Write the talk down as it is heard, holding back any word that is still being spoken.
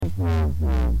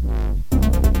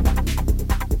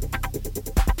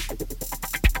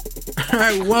All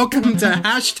right, welcome to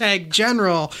Hashtag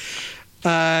General,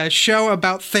 show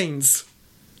about things.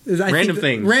 Random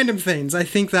things. I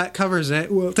think that covers it.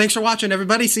 Well, thanks for watching,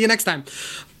 everybody. See you next time.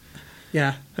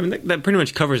 Yeah. I mean, that pretty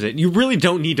much covers it. You really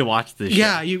don't need to watch this show.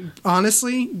 Yeah, you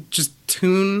honestly, just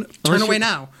turn away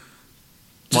now.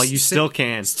 While you still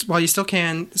can. While you still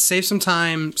can. Save some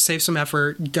time, save some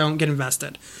effort. Don't get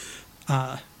invested.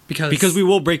 Because we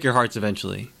will break your hearts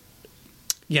eventually.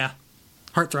 Yeah.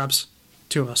 Heartthrobs.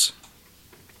 Two of us.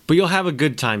 But you'll have a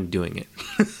good time doing it.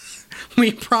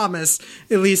 We promise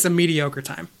at least a mediocre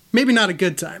time. Maybe not a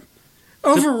good time.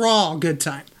 Overall, good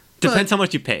time. Depends how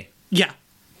much you pay. Yeah.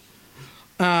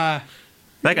 That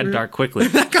got dark quickly.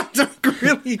 That got dark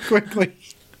really quickly.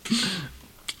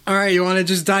 All right, you want to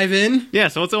just dive in? Yeah,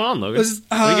 so what's going on, Logan?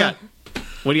 What do you got?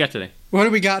 What do you got today? What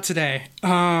do we got today?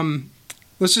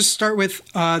 Let's just start with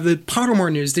the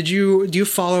Pottermore news. Do you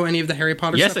follow any of the Harry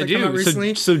Potter stuff that came out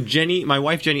recently? So Jenny, my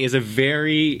wife Jenny, is a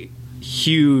very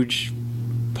huge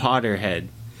Potterhead.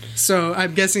 So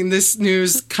I'm guessing this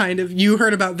news you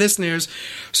heard about this news.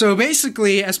 So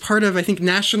basically, as part of, I think,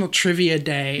 National Trivia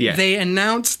Day, They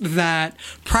announced that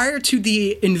prior to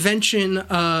the invention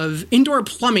of indoor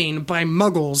plumbing by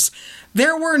Muggles,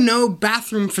 there were no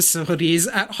bathroom facilities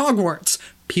at Hogwarts.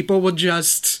 People would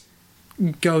just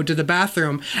go to the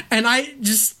bathroom. And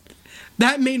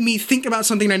that made me think about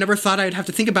something I never thought I'd have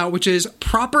to think about, which is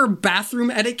proper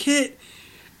bathroom etiquette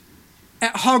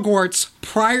at Hogwarts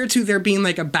prior to there being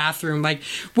like a bathroom. Like,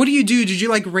 what do? Did you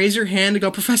like raise your hand to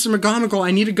go, Professor McGonagall, I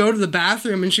need to go to the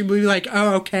bathroom? And she'd be like,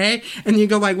 oh, okay. And you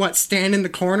go like, what, stand in the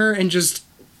corner and just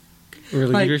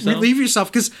relieve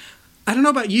yourself? Because I don't know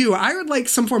about you, I would like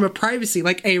some form of privacy,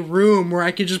 like a room where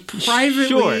I could just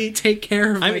privately take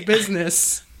care of my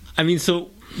business. I mean,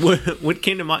 so what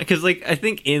came to mind? Because like I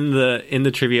think in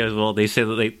the trivia as well, they say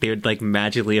that they would like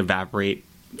magically evaporate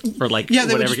or like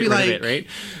whatever, get rid of it, right?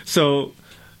 So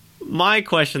my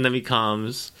question then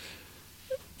becomes: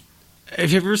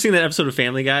 have you ever seen that episode of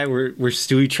Family Guy where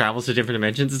Stewie travels to different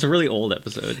dimensions? It's a really old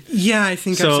episode. Yeah, I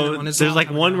think I've seen one. There's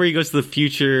like one where he goes to the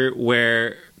future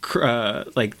where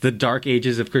like the dark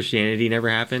ages of Christianity never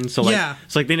happened. So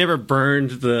like they never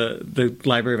burned the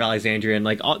Library of Alexandria, and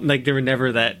like there were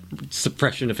never that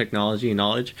suppression of technology and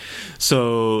knowledge.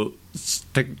 So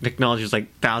technology is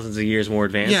like thousands of years more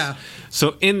advanced. Yeah.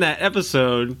 So in that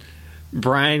episode,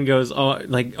 Brian goes, I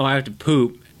have to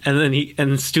poop. And then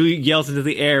Stewie yells into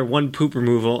the air, one poop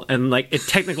removal, and like it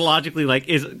technologically like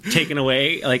is taken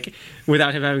away like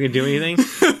without him having to do anything,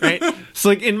 right? So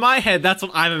like in my head, that's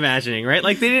what I'm imagining, right?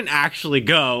 Like they didn't actually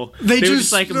go; they were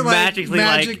just like magically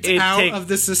magicked out of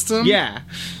the system. Yeah.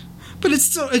 But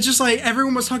it's just like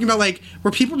everyone was talking about, like,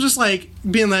 were people just like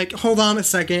being like, hold on a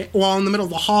second, while in the middle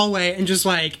of the hallway and just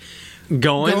like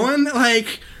going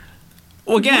like,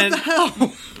 well, again, what the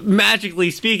hell? Magically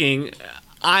speaking,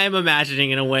 I'm imagining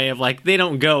in a way of like they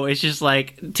don't go, it's just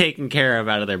like taken care of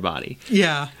out of their body.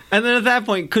 Yeah. And then at that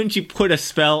point, couldn't you put a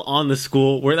spell on the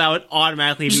school where that would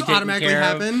automatically be taken care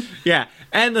happen? Of? Yeah.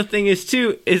 And the thing is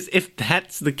too, is if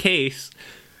that's the case,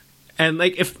 and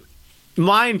like if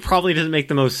mine probably doesn't make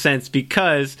the most sense,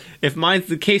 because if mine's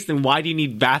the case, then why do you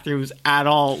need bathrooms at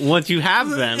all once you have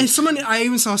them? And I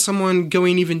even saw someone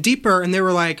going even deeper, and they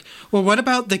were like, well, what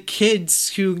about the kids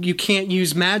who you can't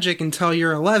use magic until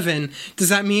you're 11? Does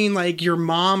that mean like your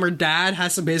mom or dad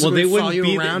has to basically follow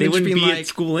you around? They wouldn't be at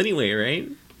school anyway, right?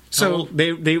 So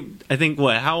they I think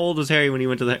how old was Harry when he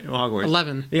went to the Hogwarts?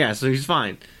 11. Yeah, so he's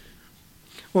fine.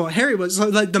 Well, Harry was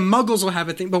like, the Muggles will have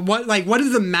a thing, but what do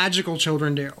the magical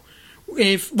children do?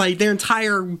 If like their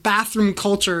entire bathroom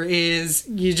culture is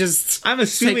you just I'm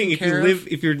assuming if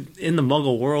you're in the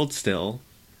Muggle world still,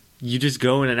 you just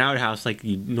go in an outhouse like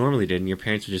you normally did, and your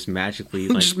parents would just magically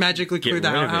clear the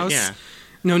outhouse. Yeah.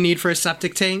 No need for a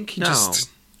septic tank. No.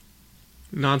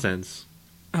 Nonsense.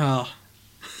 Oh.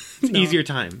 It's easier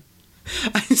time.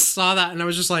 I saw that and I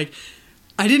was just like,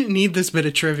 I didn't need this bit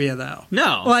of trivia though.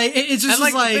 No. Like it's just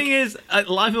and, like the thing is, a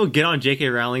lot of people get on J.K.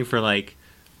 Rowling for like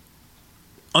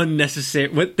unnecessary,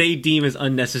 what they deem as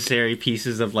unnecessary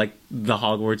pieces of like the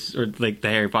Hogwarts or like the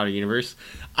Harry Potter universe.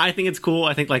 I think it's cool.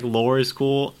 I think like lore is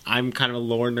cool. I'm kind of a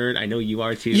lore nerd. I know you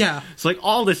are too. Yeah. So like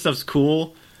all this stuff's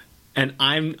cool, and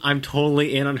I'm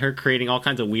totally in on her creating all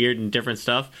kinds of weird and different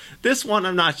stuff. This one,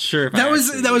 I'm not sure if that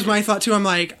was my thought too. I'm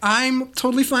like, I'm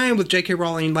totally fine with J.K.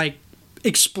 Rowling like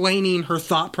explaining her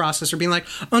thought process or being like,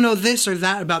 oh no, this or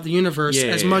that about the universe,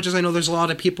 much as I know there's a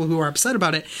lot of people who are upset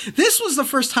about it. This was the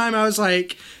first time I was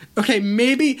like, okay,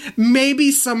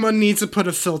 maybe someone needs to put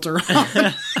a filter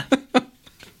on.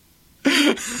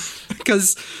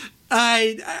 Because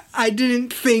I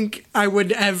didn't think I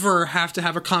would ever have to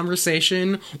have a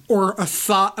conversation or a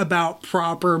thought about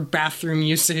proper bathroom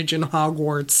usage in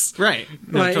Hogwarts. Right.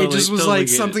 No, Like totally, it just was totally like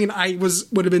get it. something I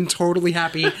would have been totally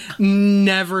happy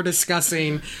never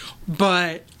discussing,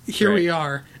 but here we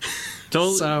are.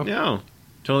 Totally. So- No.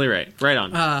 Totally right. Right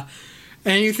on.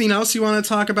 Anything else you want to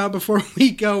talk about before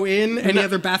we go in? Any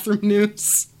other bathroom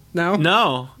news? No?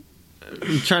 no.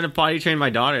 I'm trying to potty train my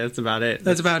daughter. That's about it.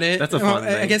 That's about it. That's a fun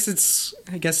thing. I guess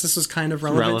this is kind of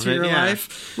relevant to your yeah.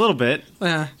 life. A little bit.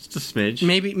 Yeah. Just a smidge.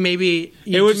 Maybe It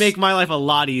you would just- make my life a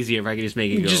lot easier if I could just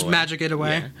make it go just away. magic it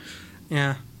away.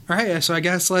 Yeah. All right. So I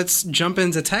guess let's jump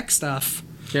into tech stuff.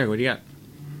 Sure, what do you got?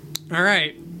 All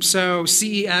right. So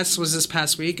CES was this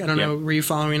past week. I don't know. Were you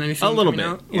following anything? A little coming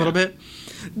bit, out? A yeah. little bit.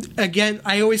 Again,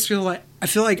 I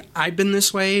feel like I've been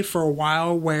this way for a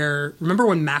while. Where remember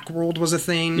when Macworld was a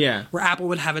thing? Yeah. Where Apple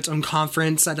would have its own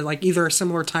conference at like either a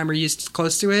similar time or used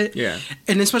close to it. Yeah.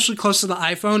 And especially close to the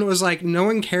iPhone, it was like no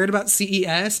one cared about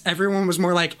CES. Everyone was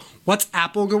more like, "What's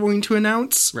Apple going to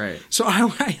announce?" Right. So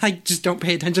I just don't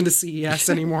pay attention to CES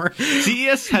anymore.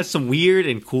 CES has some weird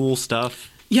and cool stuff.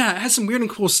 Yeah, it has some weird and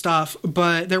cool stuff,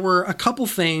 but there were a couple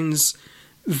things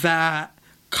that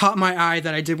caught my eye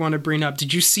that I did want to bring up.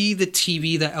 Did you see the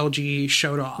TV that LG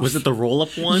showed off? Was it the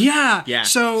roll-up one? Yeah. Yeah.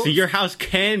 So your house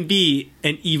can be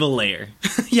an evil layer.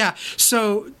 yeah.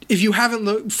 So if you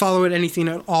haven't followed anything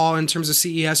at all in terms of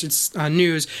CES, it's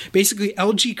news. Basically,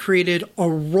 LG created a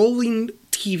rolling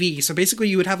TV. So basically,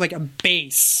 you would have like a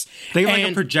base. Think of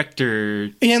like a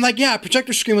projector. And like, yeah, a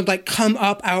projector screen would like come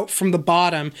up out from the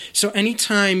bottom. So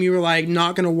anytime you were like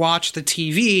not going to watch the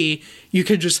TV, you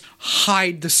could just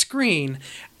hide the screen.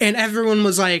 And everyone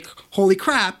was like, holy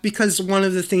crap, because one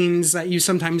of the things that you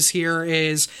sometimes hear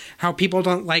is how people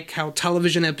don't like how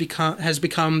television has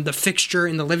become the fixture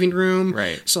in the living room.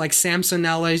 Right. So like Samsung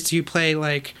now lets you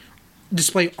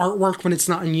display artwork when it's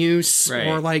not in use. Right.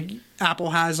 Or like Apple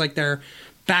has like their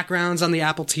backgrounds on the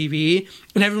Apple TV,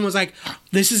 and everyone was like,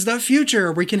 this is the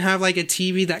future. We can have like a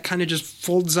TV that kind of just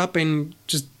folds up and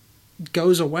just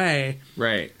goes away.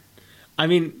 Right. I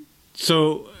mean,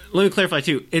 so let me clarify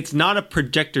too. It's not a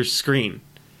projector screen.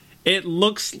 It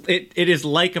is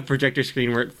like a projector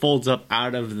screen where it folds up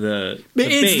out of the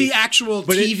It's base. the actual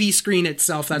TV screen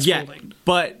itself that's folding.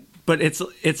 But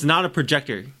it's not a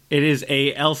projector. It is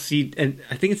a LCD, and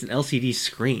I think it's an LCD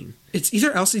screen. It's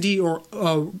either LCD or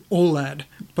OLED,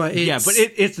 but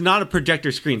it's not a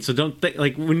projector screen. So don't think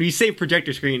like when we say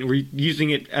projector screen, we're using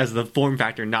it as the form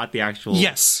factor, not the actual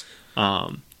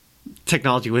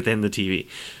technology within the TV.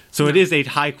 So it is a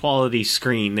high quality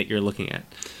screen that you're looking at.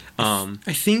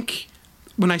 I think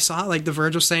when I saw it, like The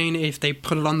Verge was saying, if they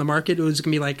put it on the market, it was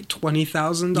gonna be like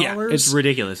 $20,000. Yeah, it's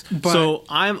ridiculous. So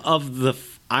I'm of the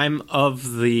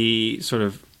sort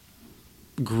of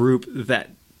group that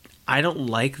I don't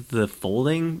like the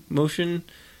folding motion.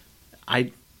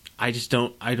 I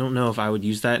don't know if I would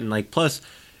use that, and like plus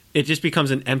it just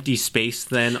becomes an empty space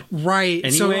then. Right.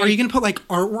 Anyway. So are you going to put like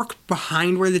artwork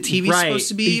behind where the TV is supposed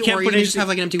to be, or are you going to just have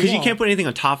like an empty wall? Because you can't put anything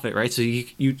on top of it, right? So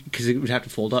because it would have to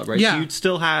fold up, right? Yeah. So you'd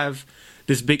still have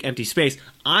this big empty space.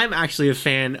 I'm actually a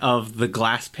fan of the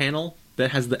glass panel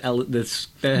that has the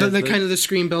kind of the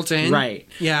screen built in, right?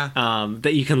 Yeah.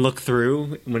 That you can look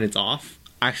through when it's off.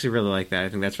 I actually really like that. I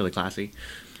think that's really classy.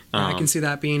 I can see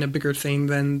that being a bigger thing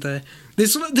than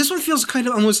this one feels kind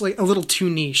of almost like a little too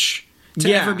niche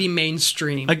to ever be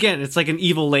mainstream. Again, it's like an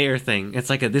evil layer thing. It's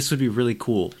like this would be really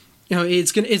cool. You know,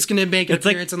 it's gonna make an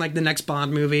appearance in like the next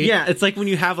Bond movie. Yeah, it's like when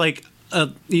you have like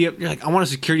you're like, I want a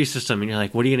security system, and you're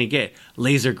like, what are you gonna get?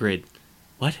 Laser grid.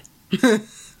 What?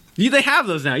 They have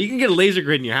those now. You can get a laser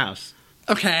grid in your house.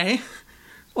 Okay.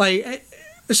 Like,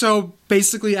 so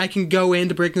basically, I can go in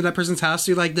to break into that person's house,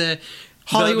 do like the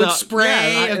Hollywood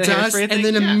spray of dust, and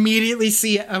then immediately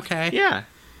see it. Okay. Yeah.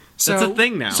 That's a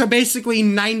thing now. So basically,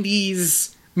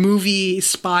 90s movie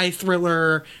spy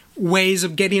thriller ways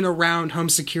of getting around home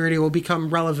security will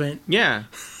become relevant. Yeah.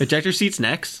 Ejector seats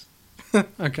next.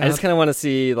 Okay. I just kind of want to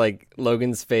see like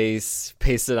Logan's face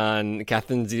pasted on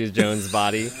Catherine Zeta-Jones'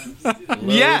 body.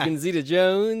 Logan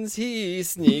Zeta-Jones, he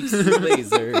sneaks through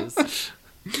lasers.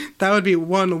 That would be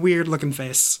one weird looking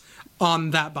face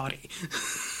on that body.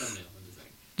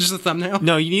 Just a thumbnail?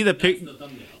 No, you need the pic.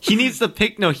 He needs the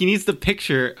pic. No, he needs the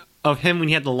picture of him when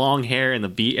he had the long hair and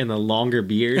the longer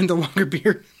beard. And the longer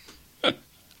beard.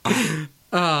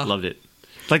 Loved it.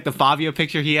 It's like the Fabio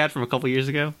picture he had from a couple years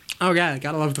ago. Oh yeah,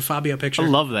 gotta love the Fabio picture. I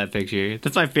love that picture.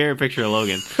 That's my favorite picture of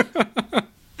Logan.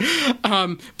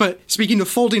 But speaking of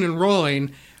folding and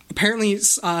rolling, apparently,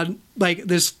 like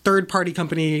this third-party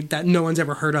company that no one's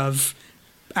ever heard of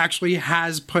actually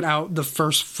has put out the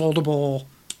first foldable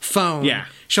phone. Yeah,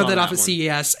 showed saw that off that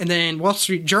at one. CES, and then Wall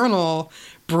Street Journal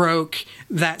broke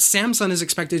that Samsung is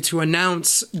expected to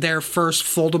announce their first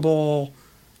foldable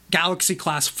Galaxy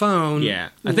class phone. Yeah,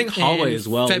 I think Huawei as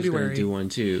well is going to do one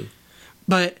too.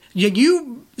 But yeah,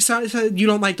 you said you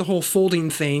don't like the whole folding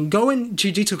thing. Go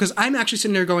into detail, because I'm actually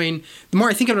sitting there going, the more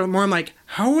I think about it, the more I'm like,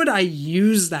 how would I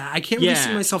use that? I can't really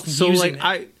see myself using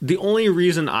it. The only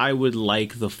reason I would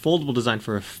like the foldable design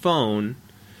for a phone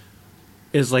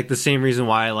is like the same reason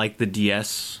why I like the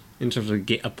DS in terms of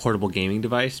a portable gaming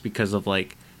device, because of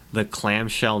like the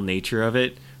clamshell nature of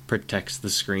it protects the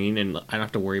screen, and I don't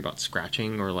have to worry about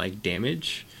scratching or like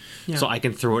damage. Yeah. So I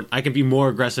can throw it. I can be more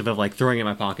aggressive of like throwing it in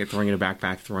my pocket, throwing it in a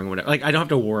backpack, throwing whatever. Like I don't have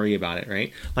to worry about it,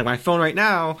 right? Like my phone right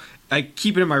now, I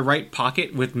keep it in my right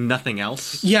pocket with nothing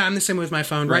else. Yeah, I'm the same with my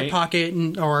phone. Right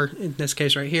pocket, or in this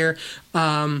case right here,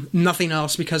 nothing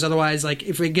else, because otherwise, like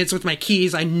if it gets with my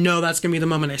keys, I know that's gonna be the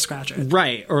moment I scratch it.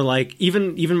 Right, or like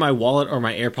even my wallet or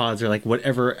my AirPods or like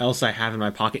whatever else I have in my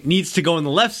pocket needs to go in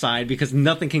the left side, because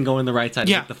nothing can go in the right side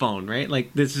with the phone. Right,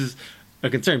 like this is a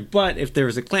concern. But if there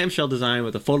was a clamshell design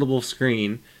with a foldable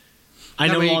screen, I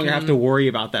no longer have to worry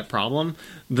about that problem.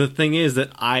 The thing is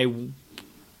that I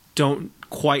don't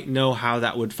quite know how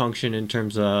that would function in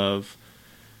terms of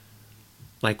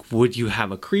like, would you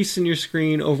have a crease in your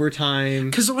screen over time?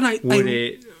 Because when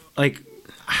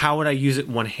how would I use it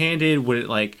one-handed? Would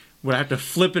I have to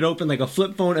flip it open like a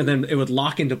flip phone and then it would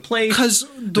lock into place?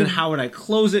 Then how would I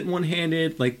close it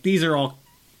one-handed? Like, these are all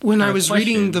when I was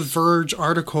reading the Verge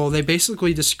article, they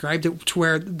basically described it to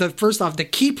where first off, the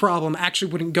key problem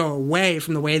actually wouldn't go away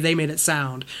from the way they made it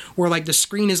sound, where like the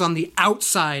screen is on the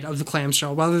outside of the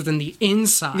clamshell rather than the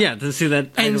inside. Yeah, to see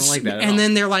that, I don't like that at all. And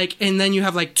then they're like, and then you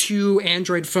have like two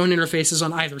Android phone interfaces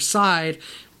on either side.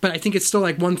 But I think it's still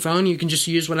like one phone. You can just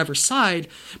use whatever side.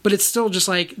 But it's still just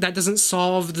like, that doesn't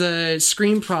solve the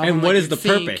screen problem. And what is the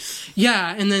purpose?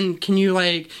 Yeah. And then can we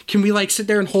like sit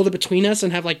there and hold it between us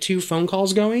and have like two phone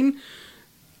calls going?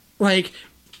 Like,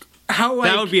 how?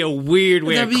 Like, that would be a weird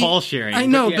way of call sharing. I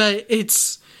know, but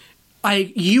it's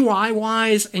like UI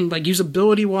wise and like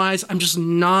usability wise, I'm just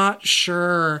not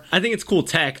sure. I think it's cool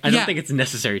tech. I don't think it's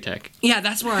necessary tech. Yeah,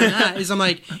 that's where I'm at. Is I'm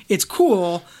like, it's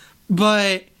cool,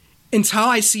 but until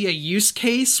I see a use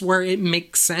case where it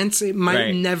makes sense, it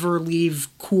might never leave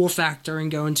cool factor and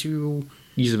go into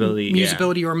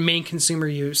usability or main consumer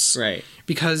use. Right.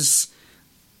 Because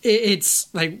it's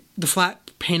like the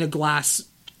flat pane of glass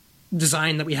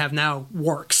design that we have now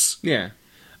works. Yeah.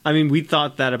 I mean, we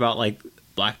thought that about like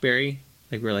BlackBerry.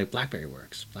 Like, we were like, BlackBerry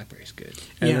works. BlackBerry's good.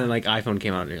 And then like iPhone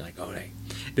came out and you're like, oh, hey.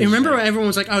 And remember, everyone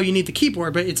was like, oh, you need the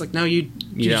keyboard, but it's like, no, you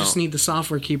just need the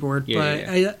software keyboard.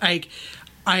 Yeah, but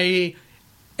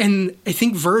and I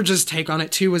think Verge's take on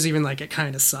it too was even like, it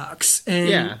kind of sucks.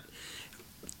 And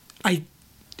I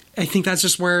think that's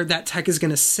just where that tech is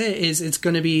going to sit. Is it's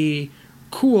going to be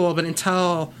cool, but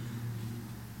until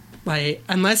like,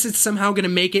 unless it's somehow going to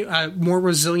make it a more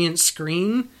resilient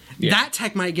screen, that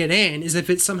tech might get in. Is if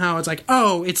it's somehow it's like,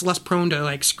 oh, it's less prone to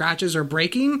like scratches or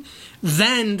breaking,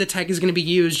 then the tech is going to be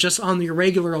used just on your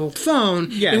regular old phone.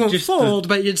 Yeah, it won't fold,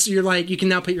 but you're like, you can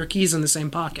now put your keys in the same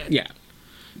pocket. Yeah.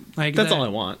 Like that's all I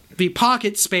want. The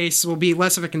pocket space will be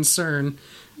less of a concern.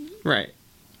 Right.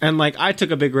 And like, I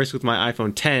took a big risk with my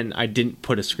iPhone 10. I didn't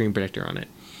put a screen protector on it.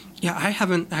 Yeah, I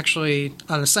haven't actually,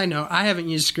 on a side note, I haven't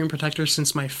used screen protector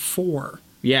since my 4.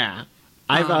 Yeah.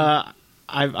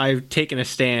 I've taken a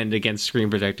stand against screen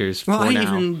protectors for now. Well, I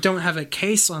even don't have a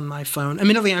case on my phone.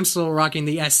 Admittedly, I'm still rocking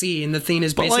the SE, and the thing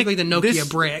is basically the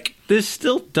Nokia brick. This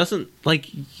still doesn't, like,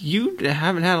 you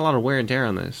haven't had a lot of wear and tear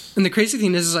on this. And the crazy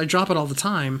thing is I drop it all the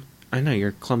time. I know, you're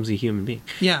a clumsy human being.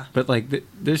 Yeah. But, like,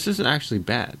 this isn't actually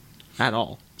bad at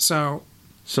all. So,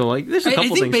 like, there's a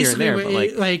couple things here and there,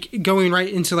 but, like, going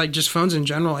right into, like, just phones in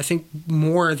general, I think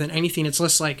more than anything, it's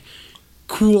less, like,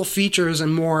 cool features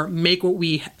and more make what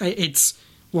it's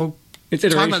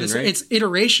iteration, right? It's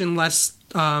iteration, less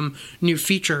new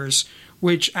features,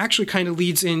 which actually kind of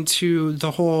leads into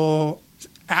the whole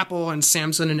Apple and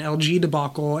Samsung and LG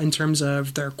debacle in terms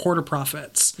of their quarter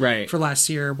profits for last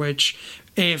year, which,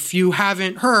 if you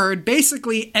haven't heard,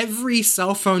 basically every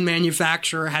cell phone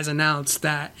manufacturer has announced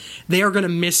that they are going to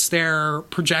miss their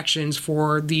projections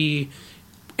for the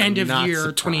end of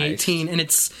year 2018. And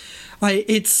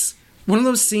it's one of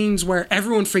those things where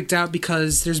everyone freaked out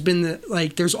because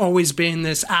there's always been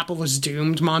this Apple is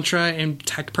doomed mantra in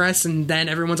tech press, and then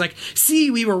everyone's like, see,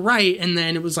 we were right, and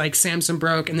then it was like Samsung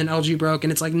broke and then LG broke,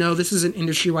 and it's like, no, this is an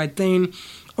industry-wide thing.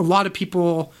 A lot of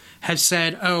people have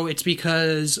said, oh, it's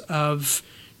because of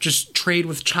just trade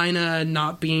with China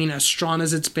not being as strong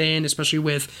as it's been, especially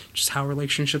with just how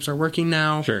relationships are working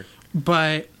now. Sure.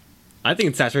 But I think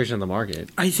it's saturation of the market.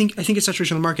 I think it's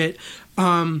saturation of the market.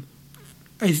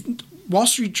 Wall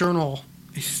Street Journal,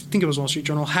 I think it was Wall Street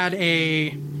Journal, had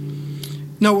a...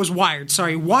 No, it was Wired.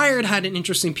 Sorry. Wired had an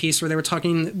interesting piece where they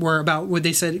were about what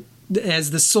they said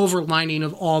as the silver lining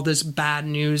of all this bad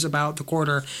news about the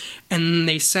quarter. And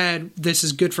they said this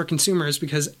is good for consumers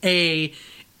because, A,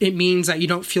 it means that you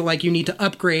don't feel like you need to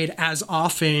upgrade as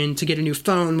often to get a new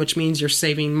phone, which means you're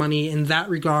saving money in that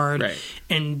regard. Right.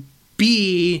 And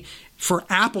B, for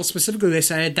Apple specifically, they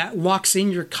said that locks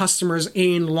in your customers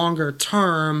in longer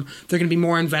term. They're going to be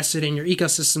more invested in your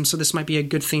ecosystem, so this might be a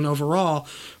good thing overall.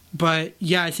 But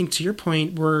yeah, I think to your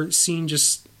point, we're seeing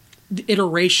just the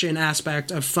iteration aspect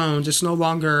of phones. It's no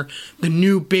longer the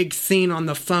new big thing on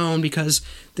the phone because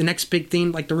the next big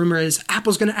thing, like the rumor is,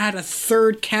 Apple's going to add a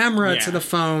third camera to the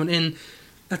phone. And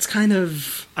that's kind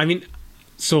of... I mean,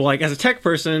 so like as a tech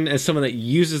person, as someone that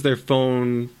uses their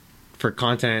phone for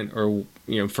content or,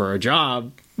 for a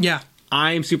job,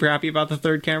 I'm super happy about the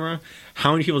third camera.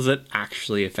 How many people does it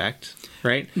actually affect,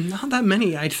 right? Not that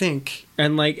many, I think.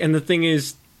 And the thing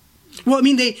is... Well, I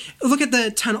mean, they look at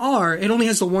the 10R. It only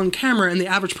has the one camera, and the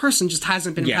average person just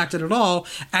hasn't been impacted at all.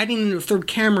 Adding in a third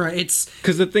camera, it's...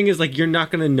 Because the thing is, like, you're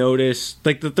not going to notice...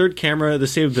 Like, the third camera, the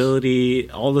savability,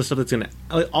 all the stuff that's going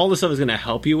to... All the stuff is going to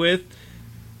help you with.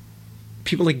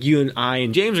 People like you and I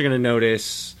and James are going to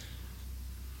notice...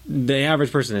 The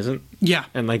average person isn't. Yeah.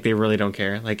 And, like, they really don't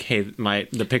care. Like, hey,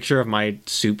 the picture of my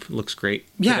soup looks great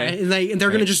today. Yeah, they're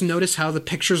going to just notice how the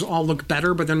pictures all look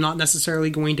better, but they're not necessarily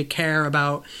going to care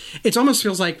about... It almost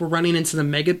feels like we're running into the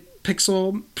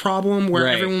megapixel problem where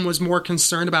everyone was more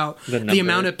concerned about the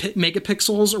amount of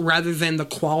megapixels rather than the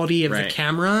quality of the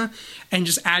camera. And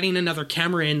just adding another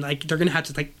camera in, like, they're going to have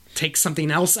to, like, take something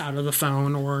else out of the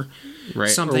phone or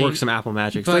something. Or work some Apple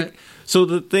magic. But, so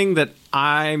the thing that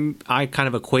I kind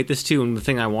of equate this to, and the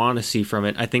thing I want to see from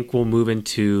it, I think we'll move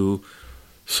into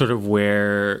sort of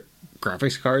where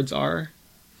graphics cards are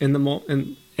in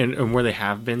the and where they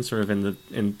have been sort of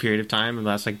in period of time in the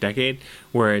last like decade,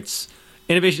 where it's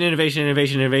innovation,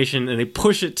 and they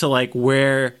push it to like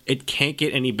where it can't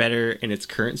get any better in its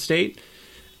current state.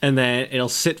 And then it'll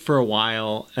sit for a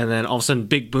while, and then all of a sudden,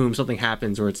 big boom, something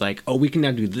happens where it's like, oh, we can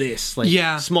now do this, like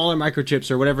smaller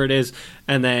microchips or whatever it is,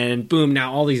 and then boom,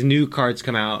 now all these new cards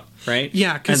come out, right?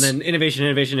 Yeah, and then innovation,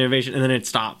 and then it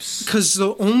stops. Because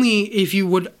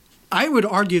I would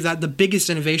argue that the biggest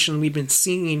innovation we've been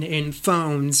seeing in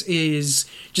phones is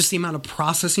just the amount of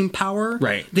processing power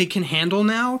they can handle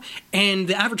now, and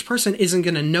the average person isn't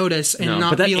going to notice and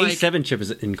not be like... But that A7 chip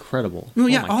is incredible. Well,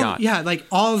 yeah, God.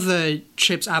 All of the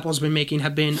chips Apple's been making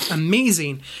have been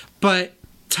amazing, but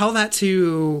tell that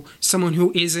to someone who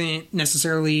isn't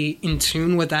necessarily in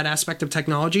tune with that aspect of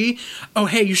technology. Oh,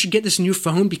 hey, you should get this new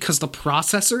phone because the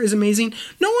processor is amazing.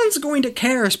 No one's going to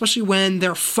care, especially when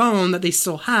their phone that they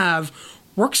still have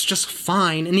works just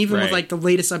fine. And even with like the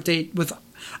latest update with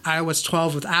iOS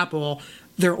 12 with Apple,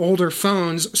 their older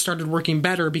phones started working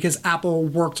better because Apple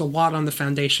worked a lot on the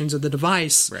foundations of the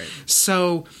device. Right.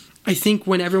 So I think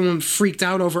when everyone freaked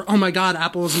out over, oh my God,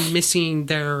 Apple is missing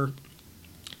their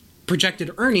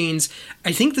projected earnings,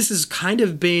 I think this has kind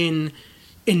of been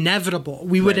inevitable.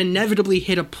 We would inevitably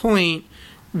hit a point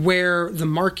where the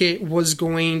market was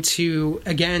going to,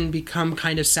 again, become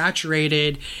kind of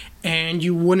saturated, and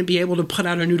you wouldn't be able to put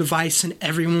out a new device and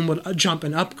everyone would jump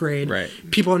and upgrade. Right.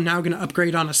 People are now going to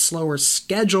upgrade on a slower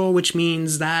schedule, which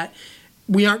means that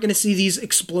we aren't going to see these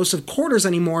explosive quarters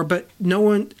anymore, but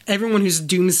everyone who's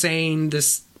doomsaying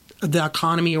the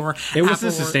economy or it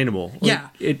wasn't sustainable.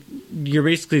 You're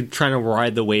basically trying to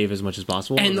ride the wave as much as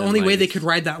possible. And the only way they could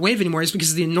ride that wave anymore is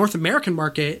because the North American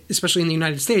market, especially in the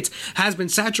United States, has been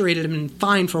saturated and been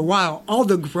fine for a while. All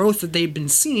the growth that they've been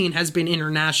seeing has been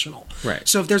international. Right.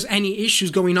 So if there's any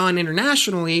issues going on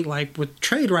internationally, like with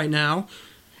trade right now,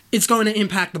 it's going to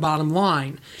impact the bottom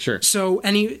line. Sure. So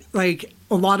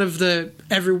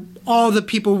all the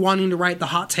people wanting to write the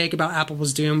hot take about Apple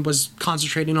was doomed was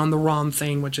concentrating on the wrong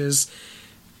thing, which is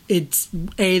it's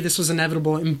A, this was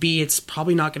inevitable, and B, it's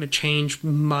probably not going to change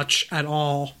much at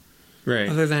all. Right.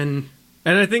 Other than...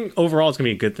 And I think overall it's going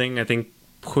to be a good thing. I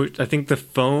think the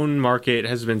phone market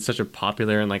has been such a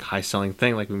popular and like high selling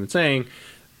thing, like we've been saying,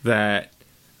 that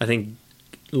I think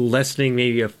lessening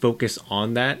maybe a focus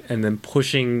on that and then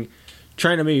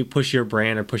trying to maybe push your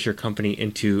brand or push your company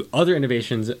into other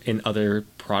innovations in other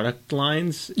product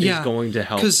lines is going to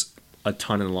help a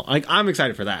ton in the long. Like, I'm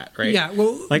excited for that, right? Yeah,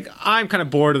 well... Like, I'm kind of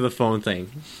bored of the phone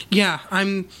thing. Yeah,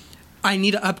 I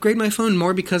need to upgrade my phone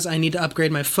more because I need to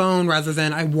upgrade my phone rather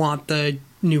than I want the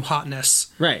new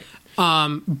hotness. Right.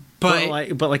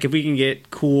 But if we can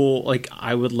get cool... Like,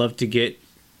 I would love to get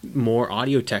more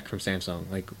audio tech from Samsung.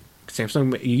 Like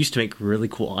Samsung used to make really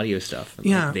cool audio stuff. And,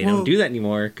 Yeah, like, they don't do that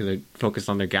anymore because they're focused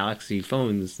on their Galaxy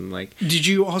phones and like. Did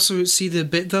you also see the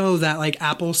bit though that like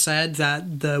Apple said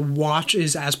that the watch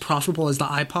is as profitable as the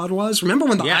iPod was? Remember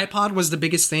when the iPod was the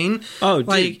biggest thing? Oh,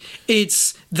 like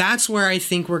that's where I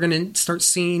think we're gonna start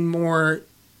seeing more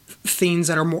things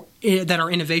that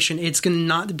are innovation. It's gonna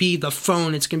not be the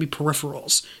phone; it's gonna be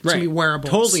peripherals. It's gonna be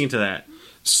wearables. Totally into that.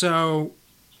 So.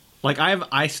 Like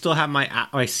I still have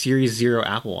my Series 0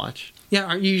 Apple Watch. Yeah,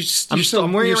 I'm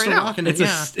wearing it right now.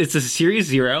 It's it's a Series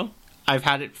 0. I've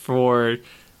had it for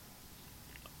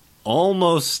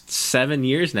almost 7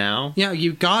 years now. Yeah,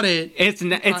 you got it. It's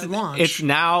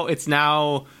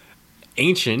now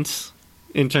ancient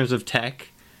in terms of tech,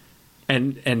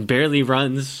 and barely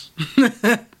runs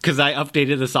because I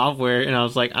updated the software and I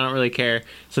was like, I don't really care.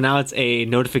 So now it's a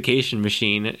notification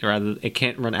machine. Rather, it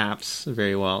can't run apps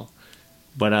very well.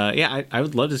 But I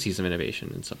would love to see some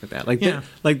innovation and stuff like that.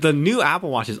 Like the new Apple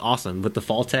Watch is awesome with the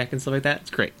fall tech and stuff like that. It's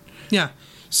great. Yeah.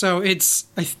 So it's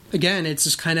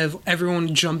just kind of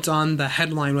everyone jumped on the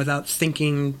headline without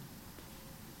thinking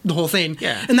the whole thing.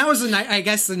 Yeah. And that was I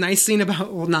guess the nice thing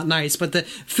about, well, not nice, but the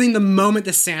moment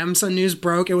the Samsung news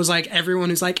broke, it was like everyone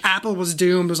who's like Apple was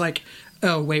doomed was like,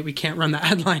 oh wait, we can't run that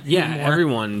headline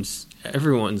anymore.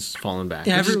 Everyone's fallen back.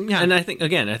 Yeah, and I think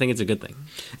it's a good thing.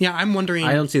 Yeah, I'm wondering.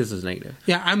 I don't see this as negative.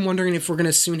 Yeah, I'm wondering if we're going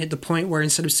to soon hit the point where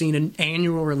instead of seeing an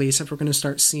annual release, if we're going to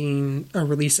start seeing a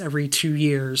release every 2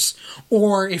 years,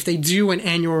 or if they do an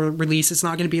annual release, it's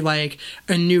not going to be like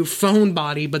a new phone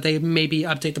body, but they maybe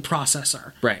update the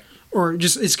processor, right? Or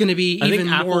just it's going to be even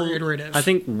more iterative. I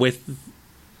think with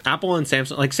Apple and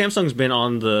Samsung, like Samsung's been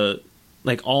on the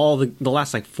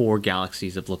last like 4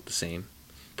 Galaxies have looked the same,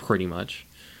 pretty much.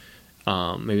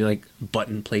 Maybe like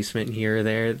button placement here or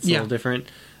there, it's a little different.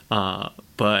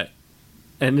 But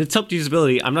it's helped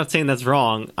usability. I'm not saying that's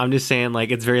wrong. I'm just saying like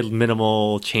it's very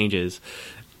minimal changes.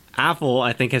 Apple,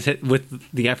 I think, has hit with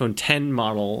the iPhone 10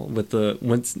 model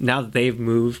now that they've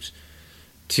moved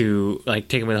to like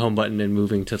taking away the home button and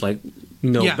moving to like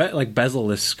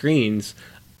bezel-less screens.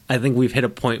 I think we've hit a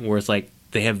point where it's like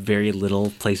they have very little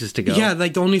places to go. Yeah,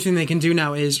 like the only thing they can do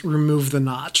now is remove the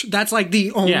notch. That's like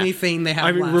the only thing they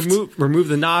have left. Remove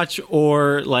the notch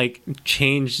or like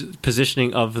change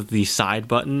positioning of the side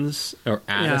buttons or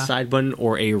add a side button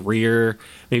or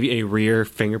maybe a rear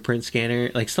fingerprint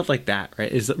scanner, like stuff like that, right?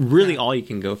 Is really all you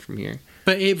can go from here.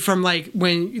 But from like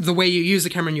when the way you use the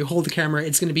camera and you hold the camera,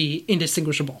 it's going to be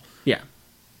indistinguishable. Yeah.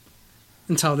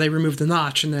 Until they remove the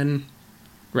notch and then...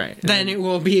 Right. Then it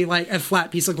will be like a flat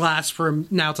piece of glass from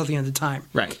now till the end of time.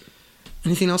 Right.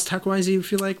 Anything else tech-wise you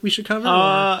feel like we should cover?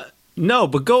 No,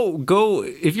 but go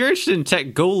if you're interested in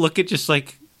tech, go look at just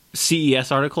like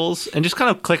CES articles and just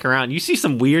kind of click around. You see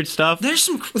some weird stuff. There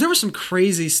was some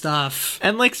crazy stuff.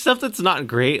 And like stuff that's not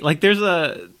great. Like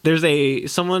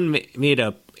someone made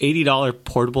a $80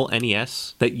 portable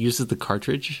NES that uses the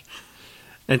cartridge.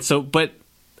 And so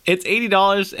it's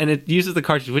 $80 and it uses the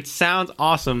cartridge, which sounds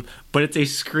awesome, but it's a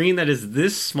screen that is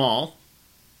this small,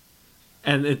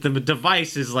 and the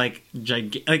device is like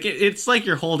gigantic. Like it's like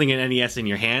you're holding an NES in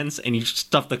your hands and you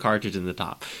stuff the cartridge in the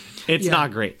top. It's not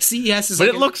great. CES is, but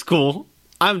it looks cool.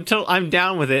 I'm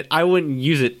down with it. I wouldn't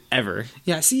use it ever.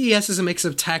 Yeah, CES is a mix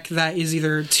of tech that is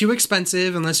either too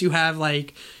expensive unless you have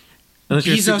like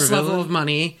Bezos level of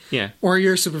money, or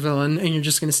you're a supervillain and you're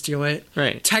just going to steal it.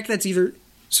 Right. Tech that's either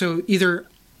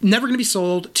never going to be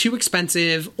sold, too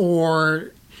expensive,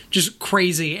 or just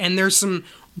crazy. And there's some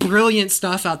brilliant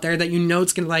stuff out there that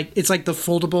it's going to it's like the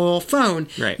foldable phone.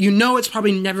 Right. It's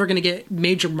probably never going to get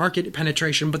major market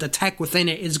penetration, but the tech within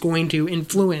it is going to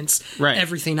influence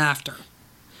everything after.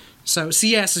 So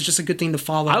CES is just a good thing to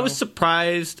follow. I was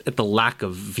surprised at the lack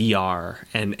of VR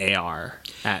and AR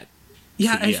at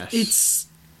CES.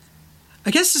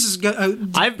 I guess this is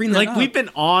good. We've been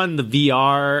on the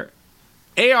VR.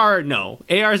 AR, no.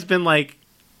 AR's been like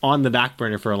on the back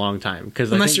burner for a long time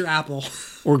unless you're Apple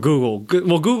or Google.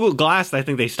 Well, Google Glass, I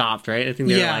think they stopped, right? I think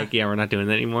they're like, we're not doing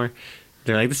that anymore.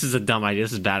 They're like, this is a dumb idea.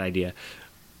 This is a bad idea.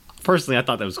 Personally, I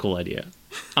thought that was a cool idea.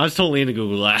 I was totally into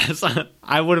Google Glass.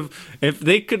 I would have, if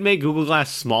they could make Google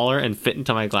Glass smaller and fit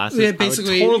into my glasses, I would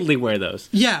totally wear those.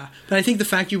 Yeah, but I think the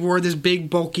fact you wore this big,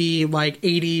 bulky, like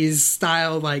 80s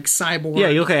style, like cyborg. Yeah,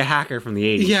 you look like a hacker from the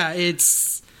 80s. Yeah,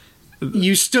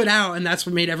 you stood out, and that's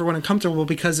what made everyone uncomfortable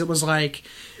because it was like,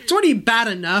 it's already bad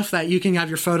enough that you can have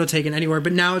your photo taken anywhere,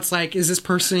 but now it's like, is this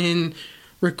person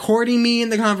recording me in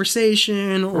the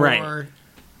conversation? Or... Right.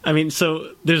 I mean,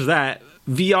 so there's that.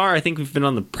 VR, I think we've been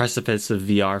on the precipice of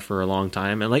VR for a long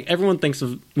time. And like everyone thinks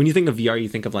when you think of VR, you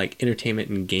think of like entertainment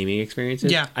and gaming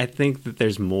experiences. Yeah. I think that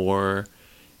there's more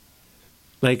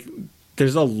like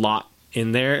there's a lot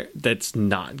in there that's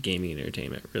not gaming and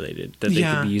entertainment related that they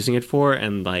could be using it for,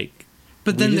 and like,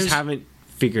 but then we just haven't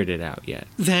figured it out yet.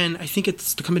 Then I think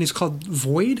it's the company's called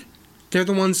Void. They're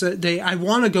the ones that I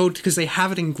want to go to because they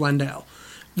have it in Glendale.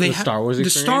 The Star Wars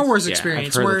experience? The Star Wars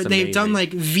experience, where they've done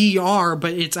like VR,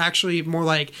 but it's actually more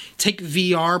like take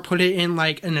VR, put it in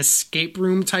like an escape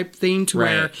room type thing,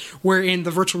 to where in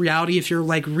the virtual reality, if you're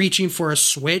like reaching for a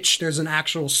switch, there's an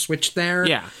actual switch there.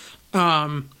 Yeah.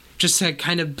 Just to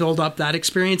kind of build up that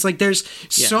experience. Like there's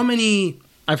so many.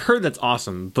 I've heard that's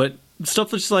awesome, but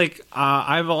stuff that's like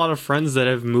I have a lot of friends that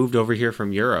have moved over here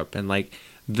from Europe, and like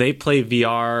they play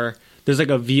VR. There's like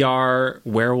a VR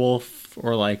werewolf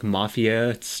or like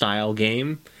mafia style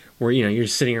game where, you know, you're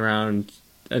sitting around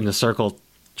in a circle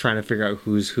trying to figure out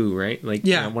who's who, right? Like,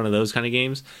 you know, one of those kind of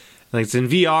games. Like, it's in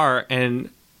VR,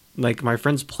 and like my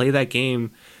friends play that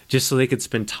game just so they could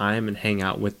spend time and hang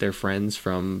out with their friends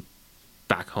from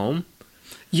back home.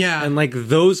 Yeah. And like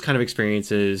those kind of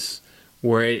experiences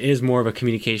where it is more of a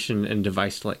communication and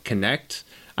device to like connect,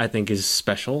 I think is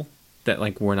special, that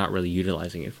like we're not really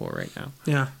utilizing it for right now.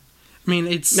 Yeah. I mean,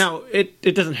 it's... Now, it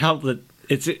doesn't help that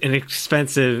it's an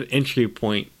expensive entry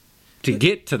point to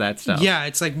get to that stuff. Yeah,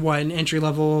 it's like, what, an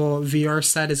entry-level VR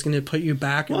set is going to put you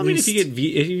back well, at least... Well, I mean,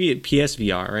 if you get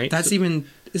PSVR, right? That's even...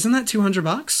 Isn't that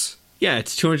 $200? Yeah,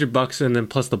 it's $200, and then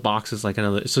plus the box is like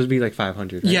another... So it'd be like $500,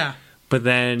 right? Yeah. But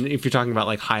then if you're talking about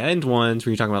like high-end ones,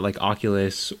 where you're talking about like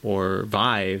Oculus or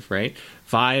Vive, right?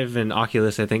 Vive and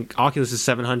Oculus, I think Oculus is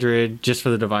 $700 just for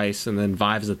the device, and then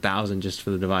Vive is $1,000 just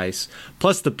for the device,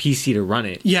 plus the PC to run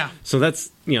it. Yeah. So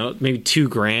that's, you know, maybe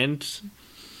 $2,000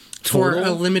 for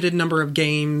a limited number of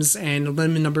games and a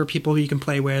limited number of people who you can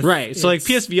play with. Right. So like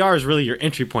PSVR is really your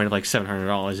entry point of like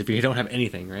 $700 if you don't have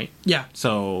anything, right? Yeah.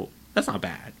 So that's not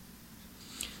bad.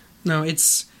 No,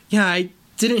 it's... Yeah, I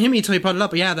didn't hit me until you put it up,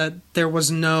 but yeah, that there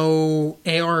was no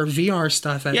AR VR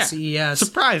stuff at CES.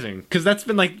 Surprising, because that's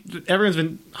been like, everyone's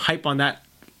been hype on that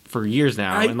for years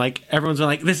now, and like everyone's been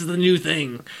like, this is the new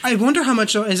thing. I wonder how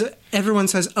much, as everyone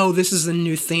says, oh, this is the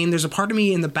new thing, there's a part of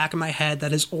me in the back of my head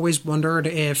that has always wondered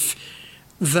if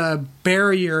the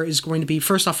barrier is going to be,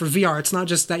 first off, for VR, it's not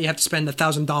just that you have to spend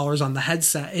 $1,000 on the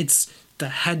headset, it's the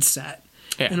headset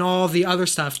and all the other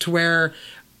stuff, to where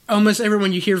almost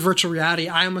everyone you hear virtual reality,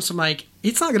 I almost am like,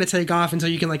 it's not going to take off until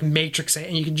you can like matrix it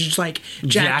and you can just like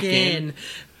jack in.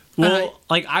 Well,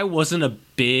 like I wasn't a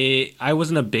big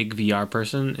VR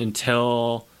person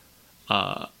until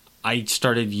I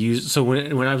started so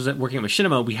when I was working at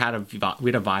Machinima, we had a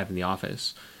Vive in the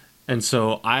office, and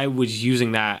so I was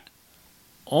using that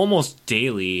almost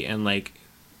daily, and like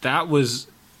that was.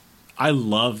 I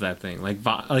love that thing. Like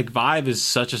Vive is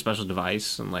such a special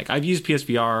device, and like I've used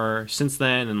PSVR since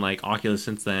then, and like Oculus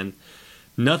since then.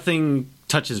 Nothing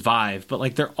touches Vive, but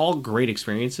like they're all great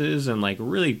experiences, and like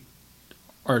really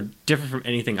are different from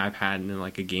anything I've had in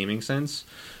like a gaming sense.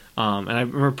 And I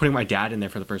remember putting my dad in there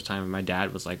for the first time, and my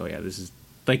dad was like, "Oh yeah, this is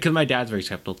like," because my dad's very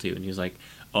skeptical too, and he was like,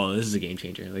 "Oh, this is a game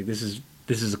changer. Like this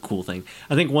is a cool thing."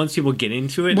 I think once people get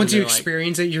into it, once you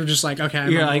experience it, you're just like, "Okay,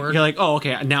 you're like, oh,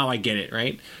 okay, now I get it,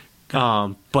 right?"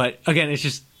 But again, it's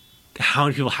just how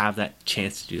many people have that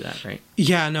chance to do that, right?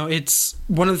 Yeah, no, it's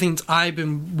one of the things I've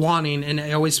been wanting, and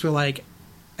I always feel like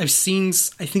I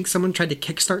think someone tried to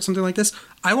kickstart something like this.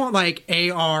 I want like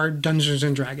AR Dungeons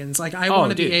and Dragons. Like I want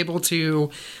to be able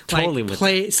to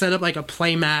like set up like a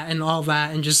play mat and all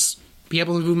that, and just be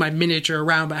able to move my miniature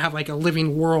around, but have like a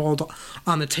living world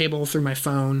on the table through my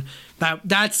phone.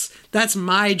 That's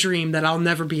my dream that I'll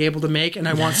never be able to make, and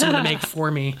I want someone to make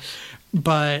for me.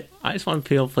 But I just want to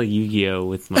be able to play Yu-Gi-Oh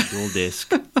with my dual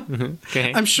disc.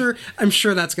 Okay, I'm sure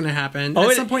that's going to happen.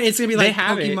 At some point. It's going to be like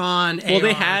Pokemon. Well,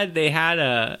 they had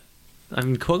a. I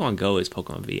mean, Pokemon Go is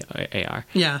Pokemon AR.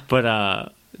 Yeah,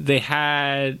 but they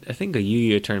had, I think, a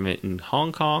Yu-Gi-Oh tournament in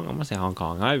Hong Kong. I'm gonna say Hong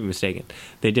Kong. I might be mistaken.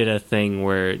 They did a thing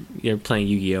where you're playing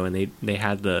Yu-Gi-Oh, and they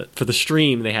had for the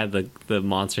stream they had the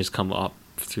monsters come up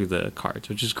through the cards,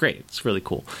 which is great. It's really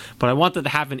cool. But I want that to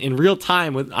happen in real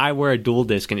time when I wear a dual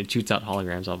disc and it shoots out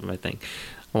holograms off of my thing.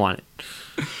 I want it.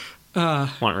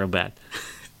 I want it real bad.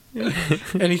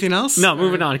 Anything else? No,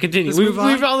 moving on. Continue. We've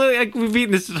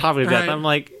beaten this topic to death. Right. I'm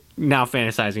like now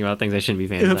fantasizing about things I shouldn't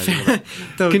be fantasizing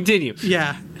about. Continue.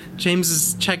 Yeah. James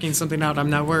is checking something out. I'm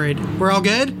not worried. We're all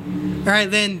good? All right,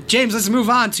 then, James, let's move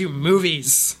on to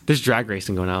movies. There's drag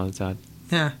racing going on outside.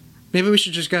 Yeah. Maybe we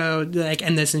should just go like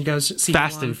end this and go see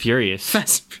Fast and Furious.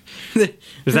 Is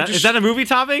that a movie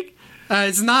topic?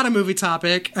 It's not a movie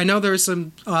topic. I know there was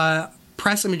some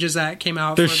press images that came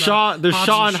out. There's Shaw and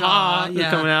Ha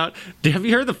coming out. Have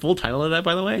you heard the full title of that,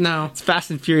 by the way? No. It's Fast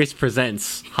and Furious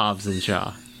presents Hobbs and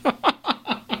Shaw.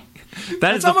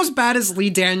 That's almost bad as Lee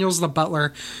Daniels, the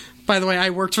butler. By the way, I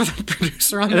worked with a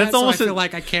producer on that, so I feel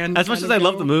like I can. As much as I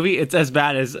love the movie, it's as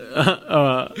bad as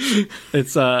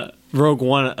it's Rogue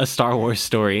One, a Star Wars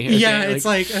story. Okay? Yeah, it's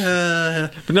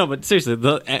But seriously,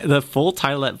 the full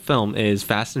title of that film is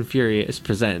Fast and Furious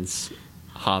presents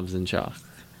Hobbs and Shaw.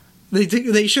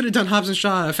 They should have done Hobbs and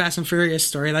Shaw, a Fast and Furious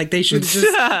story. Like they should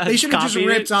have just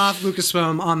ripped off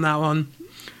Lucasfilm on that one.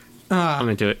 I'm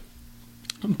into it.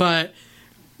 But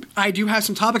I do have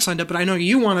some topics lined up, but I know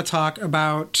you want to talk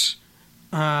about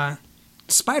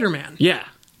Spider-Man. Yeah.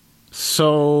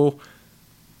 So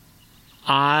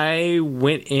I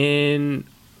went in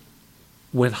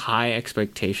with high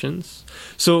expectations.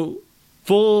 So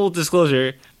full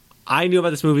disclosure, I knew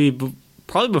about this movie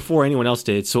probably before anyone else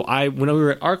did. So when we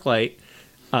were at ArcLight,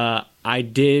 I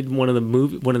did one of the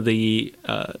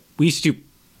we used to do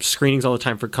screenings all the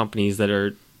time for companies that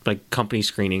are like company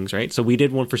screenings, right? So we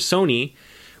did one for Sony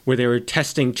where they were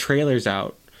testing trailers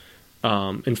out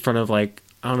in front of like,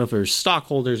 I don't know if it was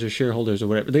stockholders or shareholders or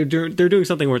whatever. They're doing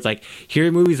something where it's like, here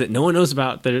are movies that no one knows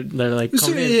about. They're like,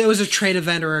 it was a trade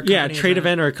event or a company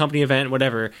event or a company event,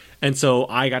 whatever. And so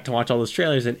I got to watch all those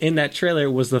trailers, and in that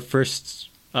trailer was the first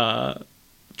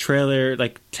trailer,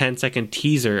 like 10-second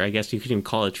teaser, I guess you could even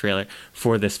call it a trailer,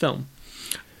 for this film.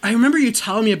 I remember you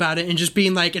telling me about it and just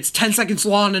being like, it's 10 seconds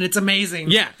long and it's amazing.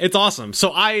 Yeah, it's awesome.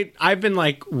 So I've been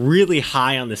like really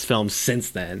high on this film since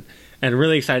then, and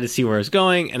really excited to see where it's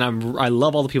going. And I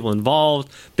love all the people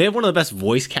involved. They have one of the best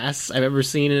voice casts I've ever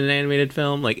seen in an animated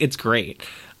film. Like, it's great.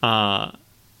 So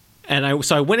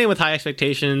I went in with high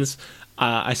expectations.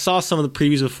 I saw some of the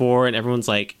previews before, and everyone's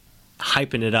like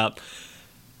hyping it up.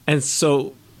 And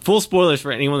so, full spoilers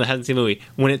for anyone that hasn't seen the movie.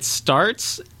 When it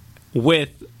starts with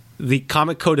the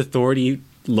Comic Code Authority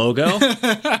logo,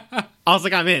 I was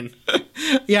like, I'm in.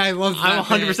 Yeah, I love that. I'm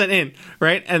 100% in,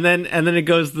 right? And then it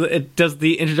does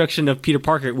the introduction of Peter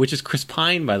Parker, which is Chris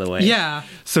Pine, by the way. Yeah.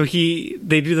 So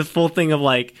they do the full thing of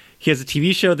like, he has a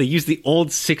TV show. They use the old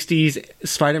 60s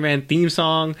Spider-Man theme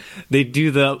song. They do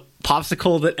the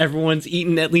popsicle that everyone's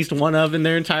eaten at least one of in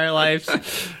their entire lives,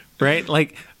 right?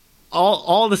 Like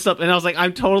all the stuff. And I was like,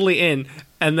 I'm totally in.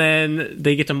 And then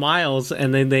they get to Miles,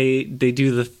 and then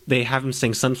they have him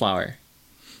sing Sunflower,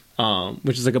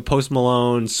 which is like a Post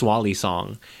Malone Swally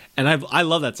song. And I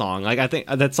love that song. Like, I think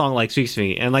that song like speaks to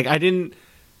me. And like, I didn't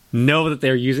know that they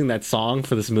were using that song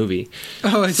for this movie.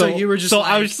 Oh, and so you were just so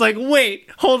I was just like, wait,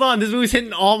 hold on, this movie's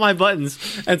hitting all my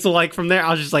buttons. And so like from there,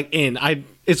 I was just like in.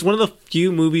 It's one of the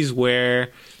few movies where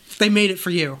they made it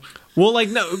for you. Well, like,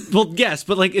 no, well, yes,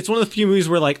 but like, it's one of the few movies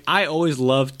where like I always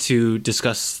love to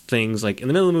discuss things like in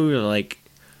the middle of the movie, or like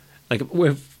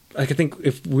I think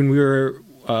when we were,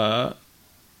 I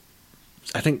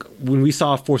think when we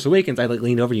saw Force Awakens, I like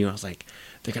leaned over to you and I was like,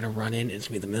 they're gonna run in and it's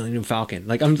me, the Millennium Falcon.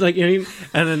 Like, I'm like, you know what I mean?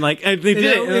 And then like, and they did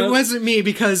it. It wasn't me,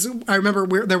 because I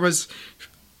remember there was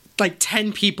like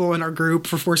 10 people in our group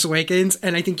for Force Awakens,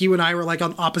 and I think you and I were like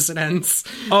on opposite ends.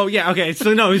 Oh yeah, okay.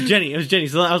 So no, it was Jenny.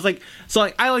 So I was like,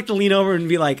 I like to lean over and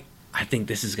be like, I think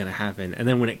this is gonna happen. And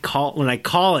then when I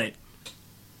call it,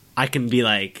 I can be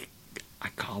like, I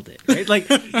called it. Right? Like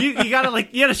you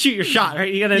gotta shoot your shot,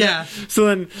 right? You gotta. Yeah.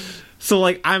 So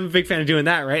like I'm a big fan of doing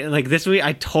that, right? And like this week,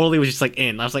 I totally was just like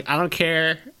in. I was like, I don't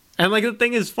care. And like the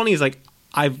thing is funny is like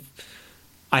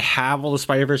I have all the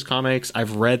Spider-Verse comics.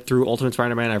 I've read through Ultimate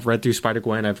Spider-Man. I've read through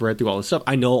Spider-Gwen. I've read through all this stuff.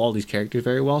 I know all these characters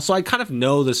very well, so I kind of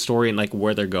know the story and like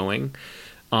where they're going.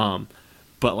 But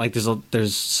like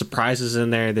there's surprises in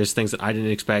there. There's things that I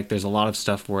didn't expect. There's a lot of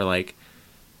stuff where like,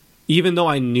 even though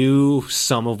I knew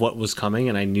some of what was coming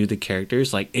and I knew the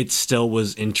characters, like it still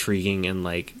was intriguing, and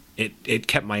like it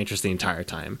kept my interest the entire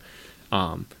time.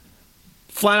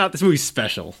 Flat out, this movie's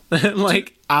special.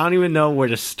 Like, I don't even know where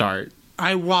to start.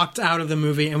 I walked out of the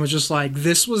movie and was just like,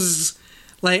 this was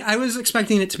like, I was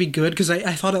expecting it to be good because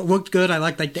I thought it looked good. I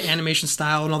liked like the animation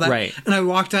style and all that. Right. And I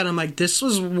walked out and I'm like, this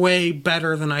was way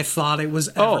better than I thought it was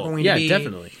ever going to be. Yeah,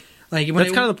 definitely. Like,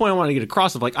 that's kind of the point I wanted to get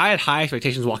across of like, I had high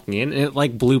expectations walking in, and it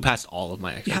like blew past all of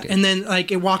my expectations. Yeah, and then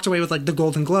like it walked away with like the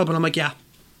Golden Globe, and I'm like, yeah.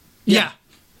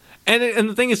 And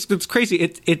the thing is, it's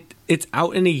crazy. It's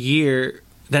out in a year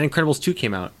that Incredibles 2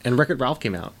 came out and Wreck-It Ralph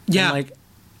came out. Yeah. And, like,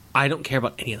 I don't care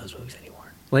about any of those movies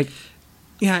anymore. Like,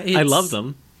 yeah, I love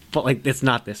them, but like, it's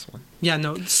not this one. Yeah,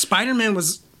 no, Spider-Man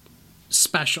was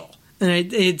special, and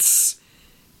it's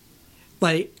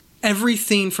like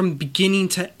everything from beginning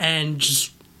to end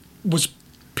just was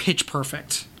pitch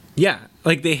perfect. Yeah,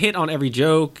 like they hit on every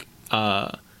joke.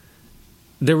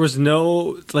 There was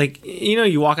no, like, you know,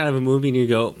 you walk out of a movie and you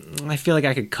go, I feel like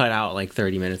I could cut out like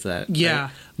 30 minutes of that. Yeah.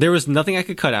 Right? There was nothing I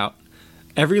could cut out.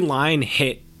 Every line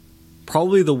hit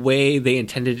probably the way they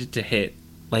intended it to hit.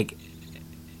 Like,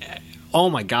 oh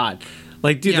my god,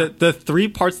 like dude, the 3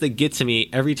 parts that get to me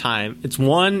every time. It's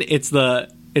when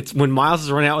Miles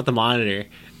is running out with the monitor.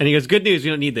 And he goes, "Good news,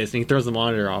 we don't need this." And he throws the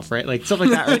monitor off, right? Like stuff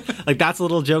like that, right? Like that's a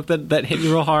little joke that hit me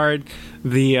real hard.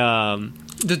 The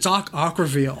Doc Ock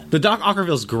reveal. The Doc Ock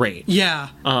reveal is great. Yeah.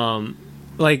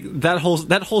 Like that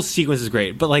whole sequence is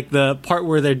great. But like the part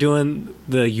where they're doing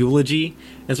the eulogy,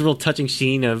 it's a real touching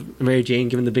scene of Mary Jane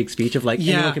giving the big speech of like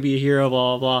anyone can be a hero,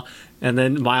 blah blah blah. And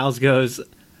then Miles goes,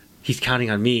 "He's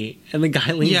counting on me." And the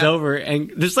guy leans over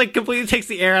and just like completely takes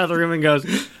the air out of the room and goes,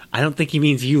 "I don't think he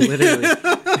means you literally."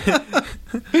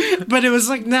 But it was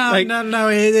like, no,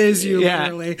 it is you,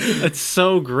 literally. It's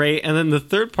so great. And then the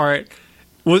third part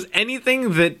was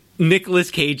anything that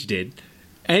Nicolas Cage did.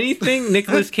 Anything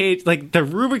Nicolas Cage, like the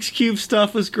Rubik's Cube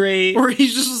stuff was great. Or he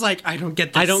just was like, I don't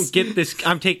get this. I don't get this.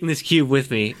 I'm taking this cube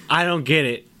with me. I don't get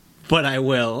it, but I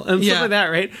will. And stuff like that,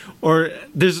 right? Or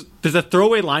there's a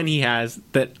throwaway line he has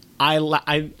that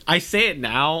I say it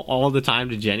now all the time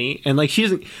to Jenny, and like she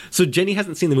doesn't. So Jenny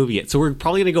hasn't seen the movie yet, so we're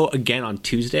probably gonna go again on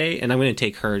Tuesday, and I'm gonna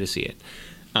take her to see it.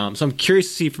 So I'm curious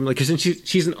to see from like, because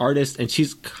she's an artist and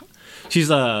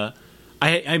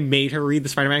I made her read the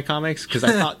Spider-Man comics because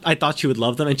I thought she would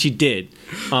love them, and she did.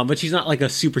 But she's not like a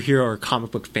superhero or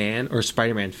comic book fan or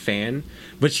Spider-Man fan,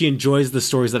 but she enjoys the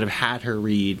stories that have had her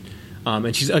read.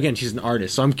 And she's an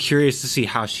artist, so I'm curious to see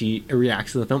how she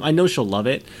reacts to the film. I know she'll love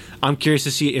it. I'm curious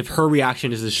to see if her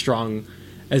reaction is as strong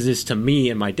as is to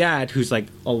me and my dad, who's like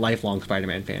a lifelong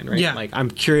Spider-Man fan, right? Yeah. Like I'm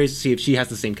curious to see if she has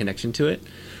the same connection to it.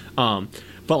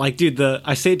 But like, dude,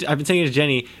 I've been saying it to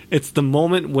Jenny, it's the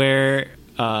moment where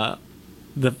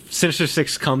the Sinister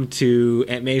Six come to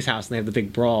Aunt May's house and they have the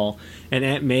big brawl, and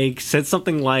Aunt May said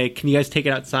something like, "Can you guys take it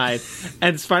outside?"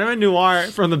 And Spider-Man Noir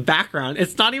from the background,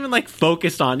 it's not even like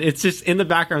focused on, it's just in the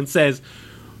background, says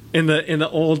in the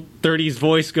old 30s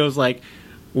voice, goes like,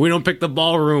 "We don't pick the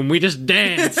ballroom, we just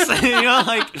dance." You know,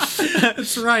 like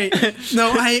that's right.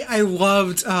 No, I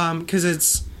loved because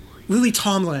it's Lily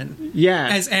Tomlin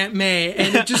as Aunt May,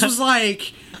 and it just was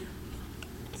like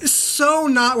so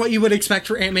not what you would expect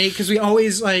for Aunt May, because we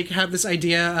always like have this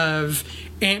idea of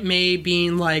Aunt May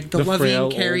being like the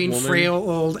loving, caring, frail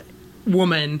old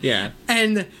woman. Yeah.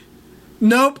 And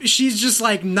nope, she's just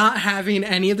like not having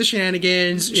any of the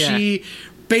shenanigans. Yeah. She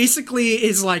basically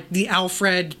is like the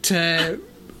Alfred to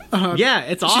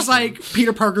it's awesome. She's like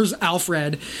Peter Parker's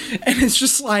Alfred. And it's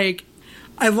just like,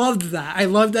 I loved that. I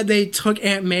loved that they took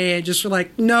Aunt May and just were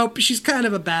like, nope, she's kind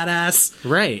of a badass.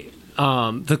 Right.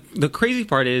 The crazy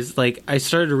part is, like, I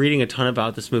started reading a ton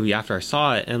about this movie after I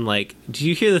saw it, and like, do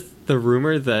you hear the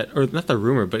rumor that, or not the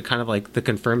rumor, but kind of like the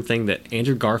confirmed thing that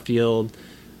Andrew Garfield,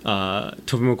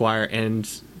 Tobey Maguire, and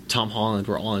Tom Holland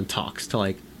were all in talks to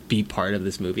like be part of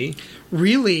this movie?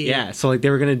 Really? Yeah. So like they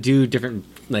were gonna do different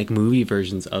like movie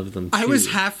versions of them too. I was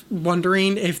half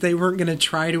wondering if they weren't gonna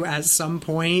try to at some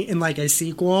point in like a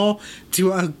sequel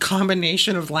do a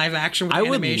combination of live action with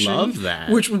animation. I would love that.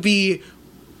 Which would be,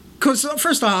 because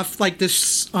first off, like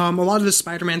this, a lot of the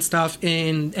Spider-Man stuff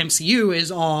in MCU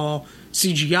is all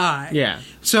CGI. Yeah.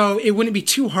 So it wouldn't be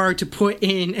too hard to put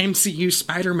in MCU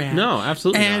Spider-Man. No,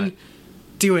 absolutely and not.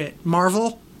 Do it.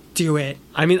 Marvel, do it.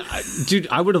 I mean, dude,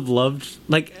 I would have loved,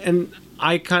 like, and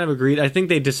I kind of agreed. I think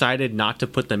they decided not to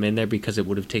put them in there because it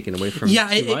would have taken away from too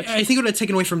much. I think it would have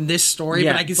taken away from this story,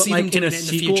 but I could see them doing it in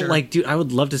the future. Like, dude, I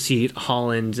would love to see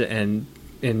Holland and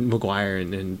Maguire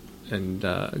and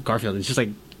Garfield. It's just like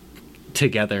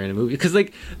together in a movie, because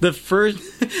like the first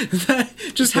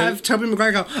just have Tobey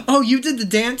Maguire go, "Oh, you did the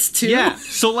dance too." Yeah.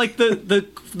 So like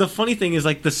the funny thing is,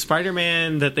 like, the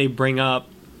Spider-Man that they bring up,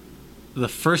 the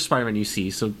first Spider-Man you see,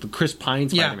 so the Chris Pine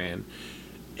Spider-Man,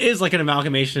 is like an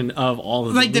amalgamation of all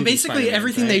of the like basically Spider-Man,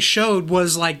 everything they showed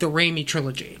was like the Raimi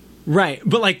trilogy, right?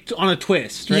 But like on a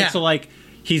twist, right? Yeah. So like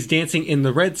he's dancing in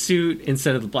the red suit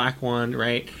instead of the black one,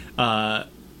 right?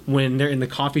 When they're in the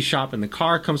coffee shop and the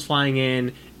car comes flying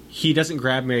in, he doesn't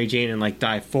grab Mary Jane and like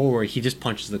dive forward. He just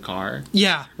punches the car.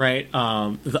 Yeah. Right.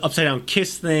 The upside down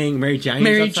kiss thing. Mary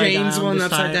Jane's one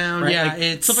upside down. Right? Yeah. Like,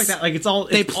 it's stuff like that. Like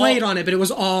they played on it, but it was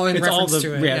all in reference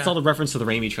to it. Yeah, it's all the reference to the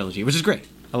Raimi trilogy, which is great.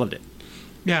 I loved it.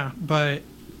 Yeah, but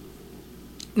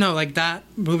no, like that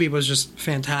movie was just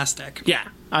fantastic. Yeah,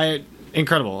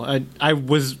 incredible. I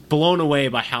was blown away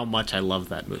by how much I loved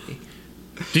that movie.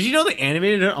 Did you know they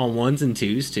animated it on 1s and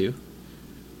 2s too?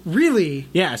 Really?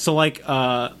 Yeah. So like,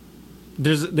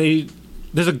 there's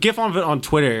a GIF of it on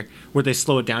Twitter where they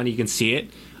slow it down and you can see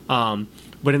it.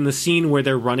 But in the scene where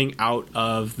they're running out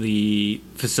of the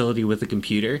facility with the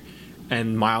computer,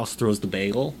 and Miles throws the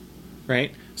bagel,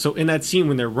 right? So in that scene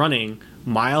when they're running,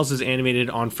 Miles is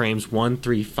animated on frames 1,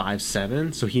 3, 5,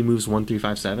 7. So he moves 1, 3,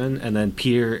 5, 7, and then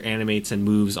Peter animates and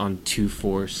moves on 2,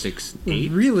 4, 6,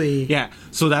 8. Really? Yeah.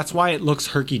 So that's why it looks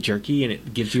herky jerky, and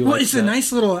it gives you. Well, it's a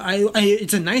nice little.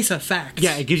 It's a nice effect.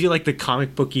 Yeah, it gives you like the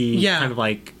comic booky kind of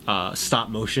like stop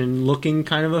motion looking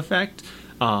kind of effect.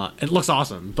 It looks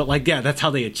awesome, but like that's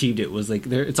how they achieved it. Was like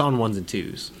it's on 1s and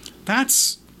 2s.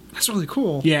 That's really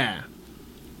cool. Yeah.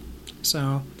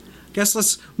 So, guess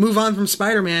let's move on from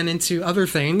Spider-Man into other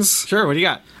things. Sure. What do you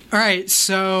got? All right.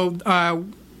 So,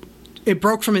 it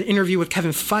broke from an interview with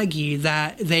Kevin Feige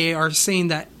that they are saying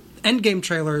that Endgame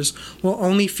trailers will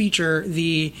only feature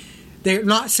they're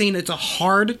not saying it's a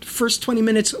hard first 20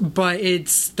 minutes, but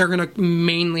they're going to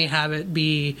mainly have it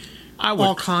be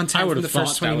all content from the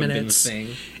first 20 minutes.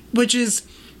 Which is,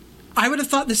 I would have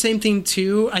thought the same thing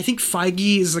too. I think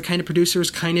Feige is the kind of producer who's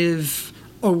kind of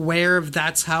aware of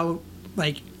that's how,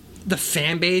 like, the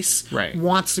fan base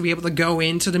wants to be able to go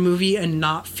into the movie and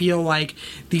not feel like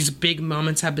these big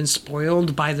moments have been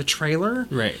spoiled by the trailer.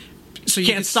 Right. So you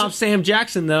can't stop Sam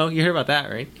Jackson, though. You heard about that,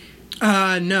 right?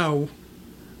 No.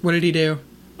 What did he do?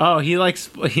 Oh, he was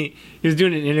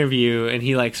doing an interview and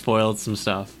he like spoiled some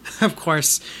stuff. Of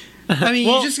course. I mean,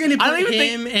 you're just going to put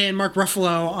him and Mark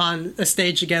Ruffalo on a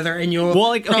stage together, and you'll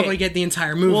probably get the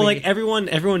entire movie. Well, like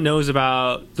everyone knows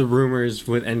about the rumors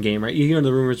with Endgame, right? You know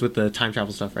the rumors with the time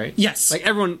travel stuff, right? Yes. Like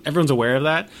everyone's aware of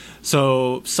that.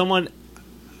 So someone,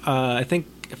 I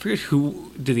forget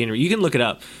who did the interview. You can look it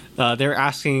up. They're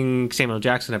asking Samuel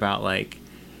Jackson about like,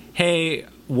 hey,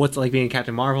 what's it like being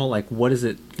Captain Marvel? Like, what is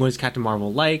Captain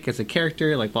Marvel like as a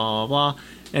character? Like, blah blah blah.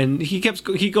 And he goes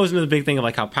into the big thing of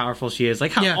like how powerful she is,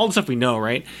 like all the stuff we know,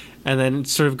 right? And then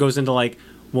sort of goes into like,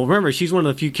 well, remember she's one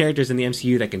of the few characters in the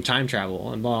MCU that can time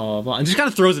travel and blah blah blah, and just kind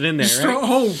of throws it in there, right?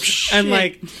 Oh shit! And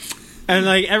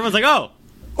like everyone's like,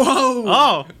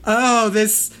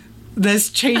 this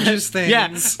changes things.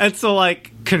 Yeah, and so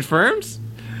like confirms.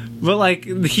 But, like,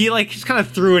 he, like, just kind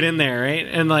of threw it in there, right?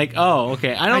 And, like, oh,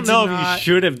 okay. I don't know if you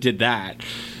should have did that.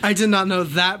 I did not know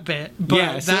that bit.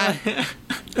 But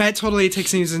that totally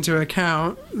takes things into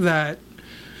account that...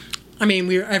 I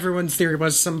mean, everyone's theory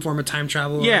was some form of time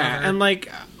travel. Yeah, and,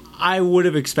 like, I would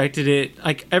have expected it...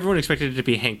 Like, everyone expected it to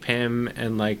be Hank Pym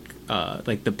and, like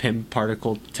the Pym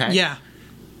particle tech. Yeah.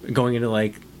 Going into,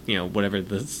 like, you know, whatever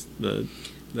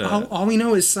all we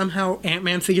know is somehow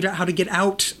Ant-Man figured out how to get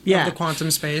out of the quantum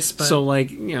space. But... So,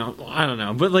 like, you know, I don't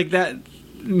know. But, like, that...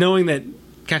 Knowing that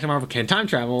Captain Marvel can time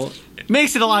travel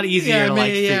makes it a lot easier to,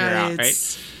 like, figure out,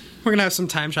 right? We're going to have some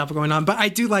time travel going on. But I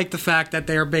do like the fact that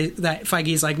that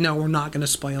Feige's like, no, we're not going to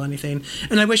spoil anything.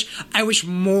 And I wish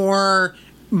more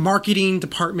marketing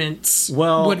departments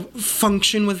would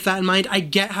function with that in mind. I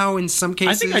get how in some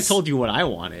cases... I think I told you what I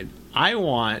wanted. I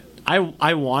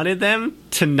wanted them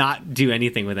to not do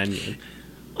anything with Endgame.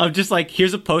 Of just like,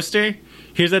 here's a poster,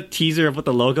 here's a teaser of what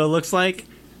the logo looks like.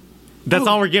 That's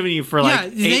all we're giving you for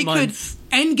like 8 months.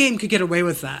 Endgame could get away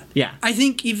with that. Yeah. I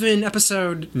think even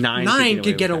episode 9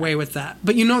 could get away with that.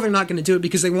 But you know they're not going to do it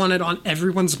because they want it on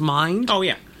everyone's mind. Oh,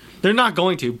 yeah. They're not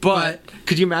going to. But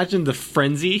could you imagine the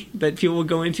frenzy that people would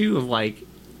go into of like,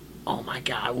 oh my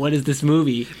God, what is this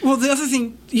movie? Well, the other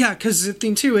thing, because the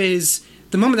thing too is...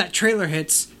 The moment that trailer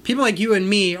hits, people like you and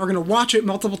me are going to watch it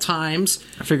multiple times.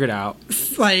 I figured out.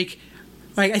 Like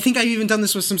I think I've even done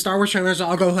this with some Star Wars trailers.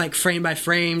 I'll go like frame by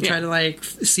frame, try to like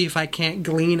see if I can't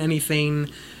glean anything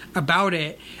about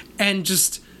it. And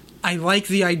just, I like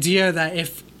the idea that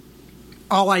if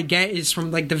all I get is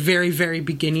from like the very, very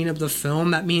beginning of the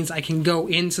film, that means I can go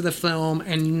into the film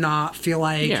and not feel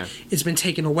like it's been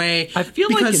taken away. I feel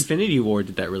like Infinity War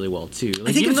did that really well too.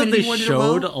 Like, I think even Infinity though War they did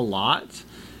showed well, a lot...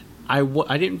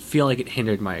 I didn't feel like it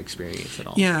hindered my experience at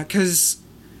all. Yeah, because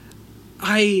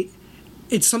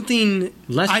it's something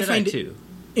I find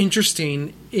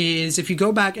interesting is if you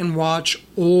go back and watch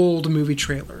old movie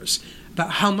trailers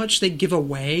about how much they give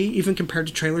away, even compared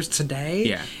to trailers today.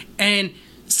 Yeah. And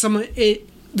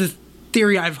the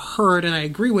theory I've heard and I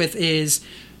agree with is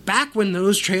back when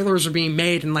those trailers were being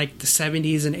made in like the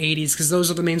 70s and 80s, because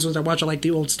those are the main ones I watch, are like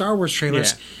the old Star Wars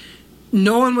trailers. Yeah.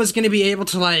 No one was going to be able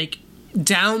to like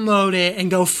download it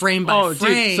and go frame by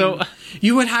frame. Dude, so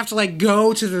you would have to like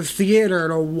go to the theater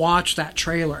to watch that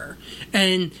trailer,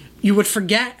 and you would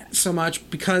forget so much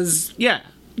because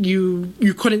you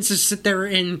couldn't just sit there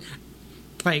and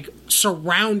like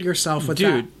surround yourself with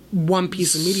that one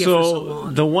piece of media for so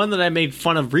long. The one that I made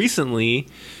fun of recently,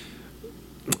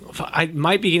 I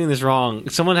might be getting this wrong,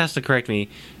 someone has to correct me.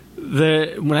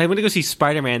 When I went to go see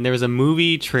Spider-Man, there was a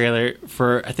movie trailer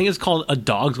for, I think it's called A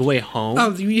Dog's Way Home.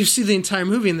 Oh, you see the entire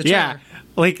movie in the trailer. Yeah.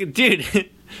 Like, dude,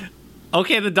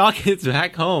 okay, the dog gets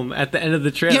back home at the end of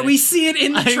the trailer. Yeah, we see it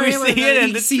in the trailer. We see it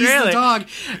in the sees trailer. The dog,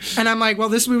 and I'm like, well,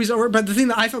 this movie's over. But the thing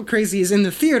that I felt crazy is in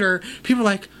the theater, people are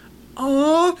like,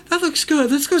 oh, that looks good.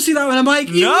 Let's go see that one. I'm like,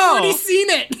 you've already seen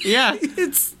it. Yeah.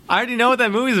 I already know what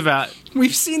that movie's about.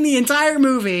 We've seen the entire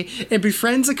movie. It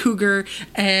befriends a cougar,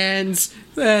 and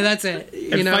that's it.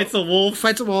 Fights a wolf.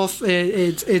 Fights a wolf.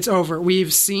 It's over.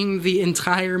 We've seen the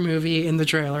entire movie in the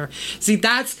trailer. See,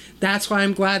 that's why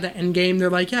I'm glad that Endgame, they're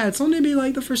like, yeah, it's only be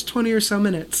like the first 20 or so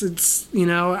minutes. It's, I'm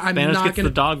Thanos not gets gonna...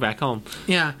 the dog back home.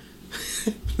 Yeah.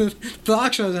 The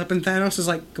dog shows up and Thanos is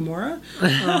like, Gamora?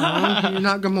 You're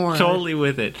not Gamora. Totally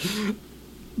with it.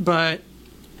 But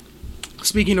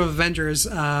speaking of Avengers,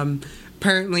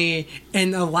 apparently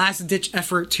in a last-ditch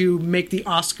effort to make the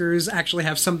Oscars actually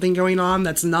have something going on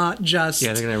that's not just...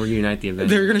 Yeah, they're going to reunite the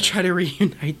Avengers. They're going to try to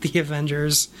reunite the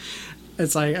Avengers.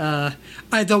 It's like, to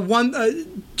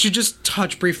just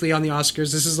touch briefly on the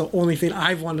Oscars, this is the only thing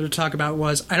I've wanted to talk about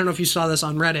was, I don't know if you saw this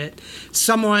on Reddit,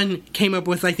 someone came up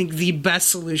with, I think, the best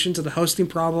solution to the hosting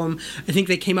problem. I think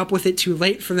they came up with it too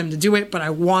late for them to do it, but I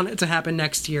want it to happen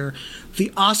next year. The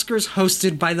Oscars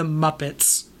hosted by the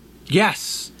Muppets.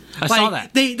 Yes. I saw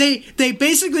that. They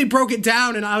basically broke it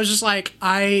down, and I was just like,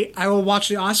 I will watch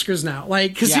the Oscars now.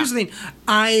 Like, because here's the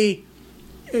thing,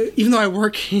 even though I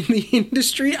work in the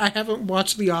industry, I haven't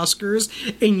watched the Oscars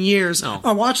in years. Oh.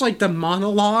 I watch like the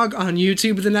monologue on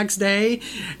YouTube the next day,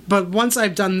 but once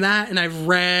I've done that and I've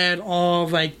read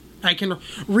all I can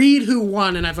read who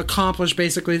won, and I've accomplished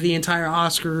basically the entire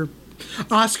Oscar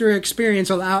experience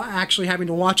without actually having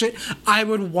to watch it, I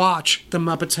would watch the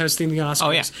Muppets hosting the Oscars. Oh,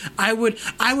 yeah.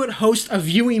 I would host a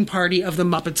viewing party of the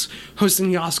Muppets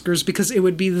hosting the Oscars because it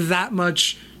would be that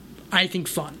much, I think,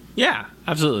 fun. Yeah,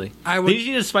 absolutely. They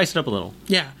need to spice it up a little.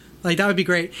 Yeah, like that would be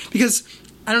great because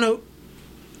I don't know,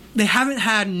 they haven't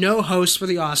had no hosts for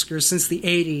the Oscars since the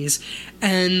 80s,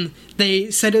 and they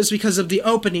said it was because of the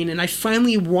opening, and I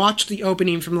finally watched the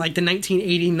opening from like the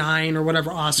 1989 or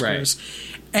whatever Oscars.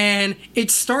 Right. And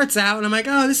it starts out and I'm like,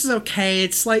 oh, this is okay.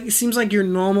 It's like, it seems like your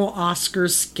normal Oscar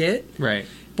skit. Right.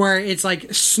 Where it's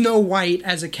like Snow White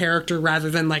as a character rather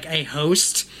than like a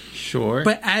host. Sure.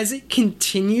 But as it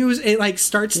continues, it like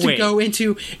starts to go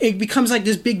into, it becomes like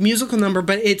this big musical number,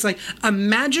 but it's like,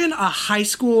 imagine a high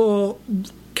school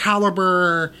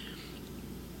caliber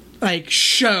like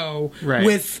show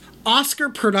with Oscar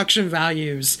production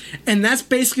values, and that's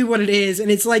basically what it is.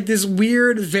 And it's like this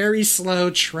weird, very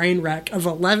slow train wreck of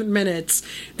 11 minutes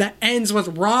that ends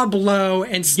with Rob Lowe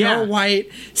and Snow White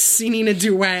singing a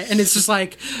duet. And it's just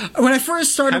like, when I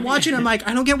first started watching, I'm like,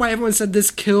 I don't get why everyone said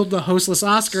this killed the hostless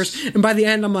Oscars. And by the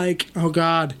end, I'm like, oh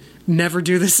god, never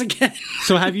do this again.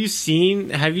 So have you seen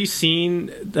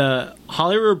the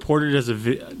Hollywood Reporter does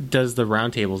the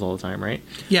roundtables all the time, right?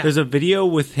 Yeah. There's a video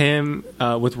with him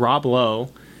with Rob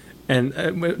Lowe and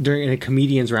during a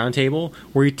comedian's roundtable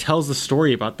where he tells the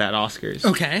story about that Oscars.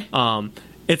 Okay.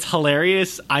 It's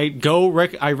hilarious. I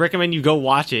recommend you go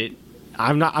watch it.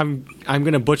 I'm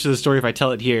gonna butcher the story if I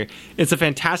tell it here. It's a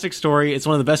fantastic story. It's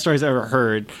one of the best stories I've ever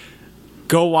heard.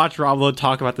 Go watch Rob Lowe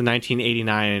talk about the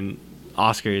 1989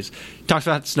 Oscars. He talks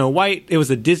about Snow White. It was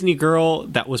a Disney girl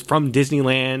that was from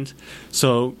Disneyland,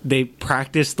 so they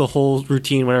practiced the whole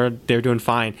routine, whatever, they're doing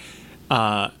fine.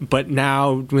 But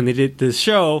now when they did this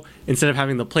show, instead of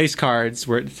having the place cards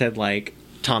where it said like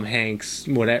Tom Hanks,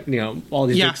 whatever, all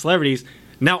these big celebrities,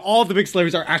 now all the big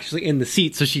celebrities are actually in the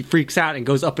seat, so she freaks out and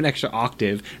goes up an extra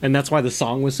octave, and that's why the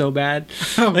song was so bad.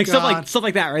 Stuff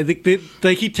like that, right?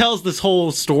 Like he tells this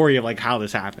whole story of like how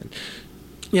this happened.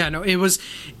 Yeah, no, it was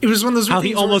one of those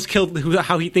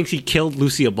how he thinks he killed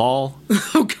Lucia Ball.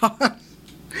 Oh god.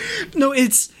 No,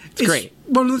 it's great.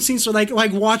 One of those scenes where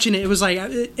like watching it was like,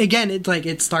 again, it like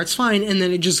it starts fine and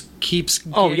then it just keeps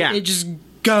it just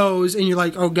goes and you're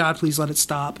like, oh god, please let it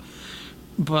stop.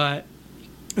 But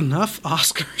enough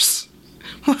Oscars.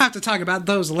 We'll have to talk about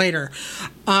those later.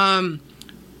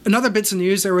 Another bits of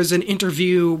news, there was an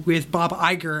interview with Bob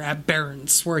Iger at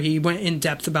Barron's where he went in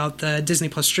depth about the Disney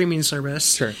Plus streaming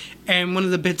service. Sure. And one of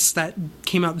the bits that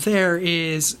came up there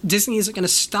is Disney isn't going to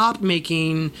stop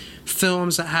making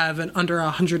films that have an under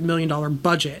 $100 million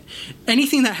budget.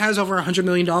 Anything that has over $100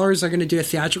 million, they're going to do a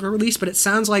theatrical release, but it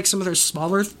sounds like some of their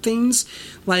smaller things,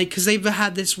 like, because they've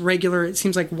had this regular, it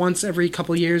seems like once every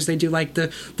couple of years, they do like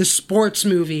the sports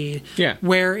movie,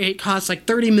 where it costs like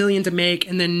 $30 million to make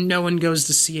and then no one goes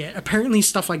to see it. Apparently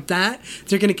stuff like that,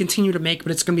 they're going to continue to make,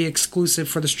 but it's going to be exclusive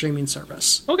for the streaming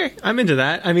service. Okay, I'm into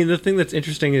that. I mean, the thing that's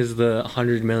interesting is the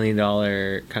 $100 million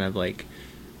kind of like,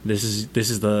 this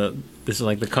is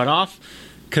like the cutoff,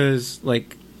 because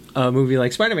like a movie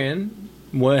like Spider-Man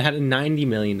had a $90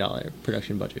 million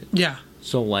production budget. Yeah.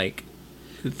 So like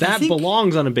that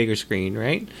belongs on a bigger screen,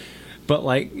 right? But,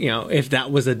 like, you know, if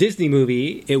that was a Disney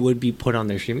movie, it would be put on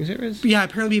their streaming service. Yeah,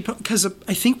 apparently, because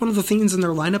I think one of the things in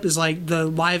their lineup is, like, the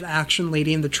live-action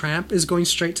Lady and the Tramp is going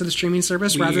straight to the streaming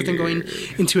service rather than going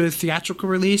into a theatrical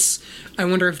release. I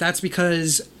wonder if that's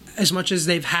because, as much as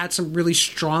they've had some really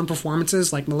strong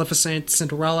performances, like Maleficent,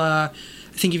 Cinderella,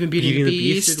 I think even Beauty and the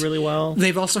Beast did really well.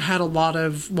 They've also had a lot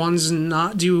of ones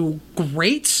not do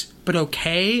great, but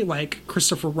okay. Like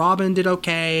Christopher Robin did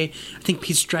okay. I think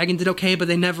Pete's Dragon did okay, but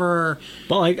they never.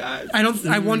 But like,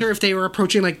 I wonder if they were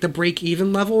approaching like the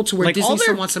break-even level to where like Disney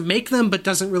still wants to make them, but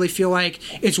doesn't really feel like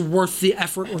it's worth the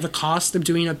effort or the cost of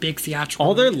doing a big theatrical.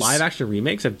 All their live-action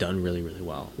remakes have done really, really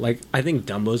well. Like, I think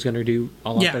Dumbo's going to do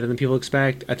a lot better than people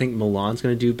expect. I think Mulan's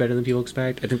going to do better than people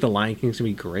expect. I think The Lion King's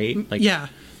going to be great. Like, yeah.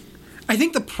 I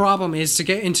think the problem is, to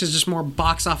get into just more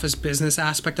box office business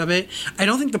aspect of it, I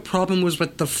don't think the problem was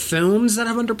with the films that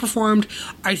have underperformed.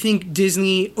 I think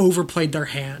Disney overplayed their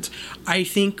hand. I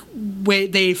think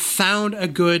they found a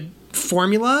good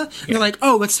formula. They're like,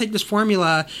 oh, let's take this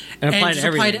formula and apply it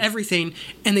to everything.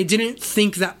 And they didn't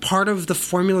think that part of the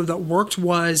formula that worked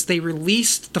was they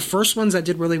released the first ones that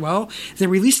did really well. They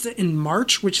released it in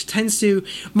March, which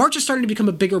March is starting to become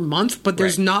a bigger month, but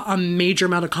there's not a major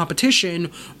amount of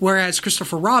competition. Whereas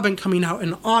Christopher Robin coming out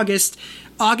in August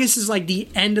is like the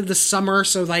end of the summer,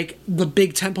 so like the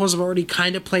big tempos have already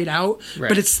kind of played out,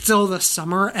 but it's still the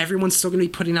summer. Everyone's still going to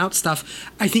be putting out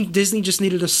stuff. I think Disney just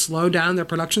needed to slow down their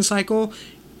production cycle,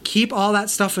 keep all that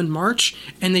stuff in March,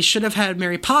 and they should have had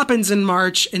Mary Poppins in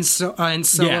March and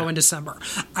Solo in December.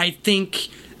 I think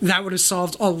that would have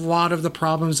solved a lot of the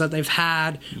problems that they've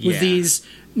had with these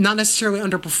not necessarily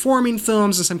underperforming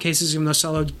films in some cases, even though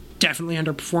Solo definitely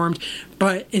underperformed,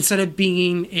 but instead of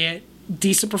being it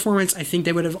decent performance, I think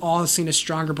they would have all seen a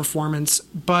stronger performance.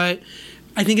 But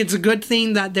I think it's a good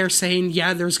thing that they're saying,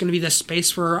 there's going to be this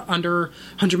space for under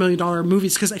 $100 million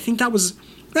movies, because I think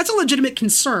that's a legitimate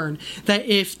concern, that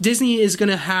if Disney is going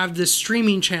to have this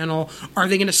streaming channel, are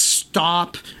they going to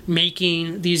stop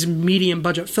making these medium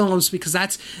budget films? Because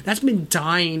that's been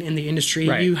dying in the industry.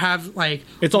 You have like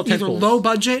it's all either low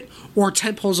budget or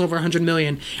tentpoles over 100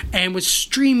 million. And with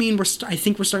streaming, I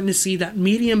think we're starting to see that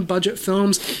medium budget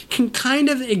films can kind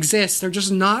of exist. They're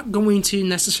just not going to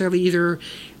necessarily they're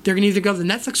going to either go the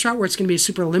Netflix route, where it's going to be a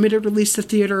super limited release to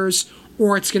theaters,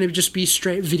 or it's going to just be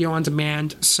straight video on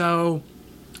demand. So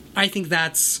I think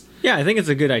that's... Yeah, I think it's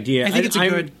a good idea. I think it's a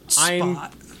good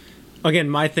spot. Again,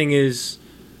 my thing is,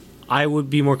 I would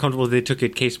be more comfortable if they took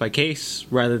it case by case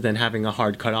rather than having a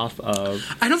hard cutoff of...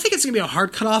 I don't think it's going to be a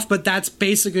hard cutoff, but that's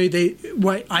basically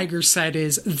what Iger said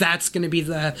is that's going to be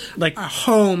the a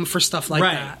home for stuff like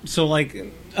that. So, like,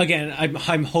 again,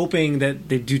 I'm hoping that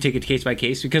they do take it case by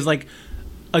case, because, like,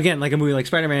 again, like a movie like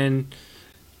Spider-Man,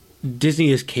 Disney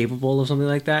is capable of something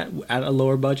like that at a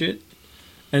lower budget.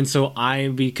 And so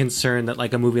I'd be concerned that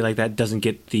like a movie like that doesn't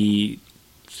get the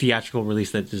theatrical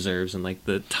release that it deserves and like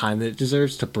the time that it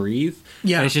deserves to breathe.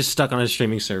 Yeah, and it's just stuck on a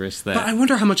streaming service. But I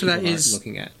wonder how much of that is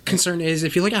looking at. Concern is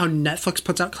if you look at how Netflix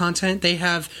puts out content, they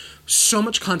have so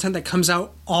much content that comes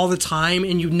out all the time,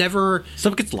 and you never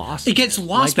stuff gets lost. It gets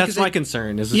lost. Like, that's my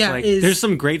concern. Is there's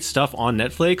some great stuff on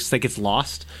Netflix that gets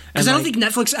lost because I don't think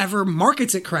Netflix ever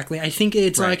markets it correctly. I think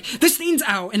it's like this thing's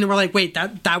out, and then we're like, wait,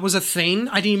 that was a thing.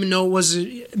 I didn't even know it was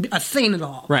a thing at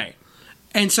all. Right.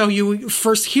 And so you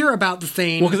first hear about the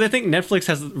thing. Well, because I think Netflix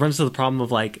runs into the problem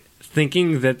of like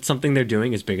thinking that something they're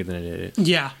doing is bigger than it is.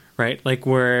 Yeah. Right. Like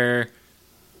where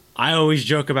I always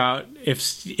joke about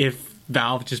if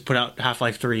Valve just put out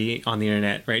Half-Life 3 on the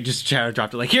internet, right? Just shadow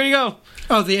dropped it. Like, here you go.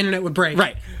 Oh, the internet would break.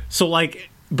 Right. So like,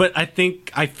 but I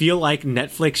feel like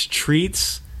Netflix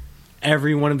treats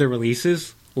every one of their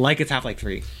releases like it's Half-Life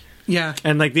 3. Yeah.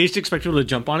 And like they just expect people to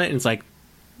jump on it, and it's like,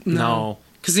 no.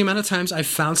 Because the amount of times I've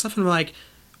found stuff and I'm like,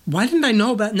 why didn't I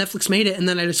know about Netflix made it? And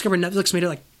then I discovered Netflix made it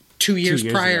like 2 years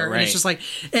prior. Ago, right. And it's just like,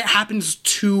 it happens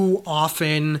too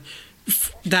often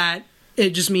that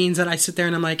it just means that I sit there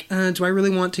and I'm like, do I really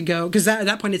want to go? Because at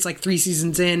that point it's like 3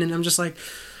 seasons in, and I'm just like,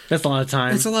 that's a lot of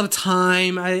time. It's a lot of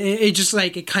time. It just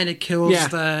like, it kind of kills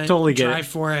the drive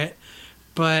for it.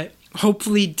 But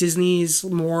hopefully Disney's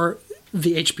more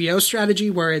the HBO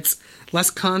strategy, where it's less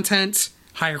content,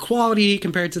 higher quality,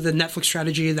 compared to the Netflix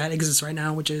strategy that exists right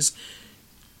now, which is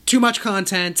too much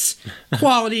content.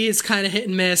 Quality is kind of hit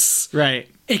and miss. Right.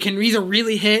 It can either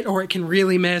really hit or it can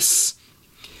really miss.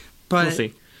 But we'll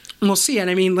see. We'll see. And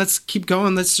I mean, let's keep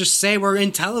going. Let's just say we're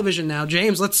in television now.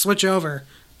 James, let's switch over.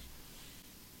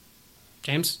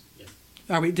 James?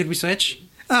 Yeah. Did we switch?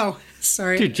 Oh.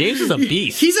 Sorry, dude, James is a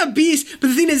beast. He's a beast. But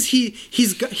the thing is,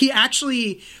 he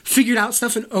actually figured out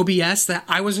stuff in OBS that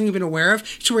I wasn't even aware of.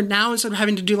 So where now, instead of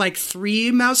having to do like 3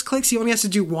 mouse clicks, he only has to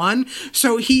do 1.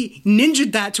 So he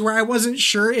ninja'd that to where I wasn't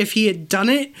sure if he had done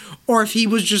it or if he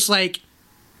was just like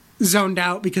zoned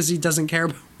out because he doesn't care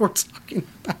about what we're talking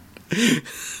about.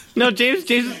 No, James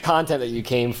Content that you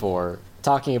came for,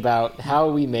 talking about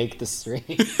how we make the stream.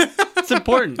 It's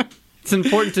important. It's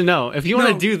important to know. If you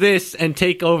want to do this and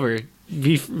take over,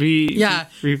 he ninja'd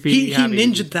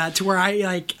that to where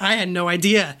I had no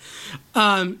idea.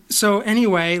 So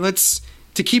anyway,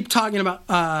 to keep talking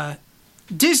about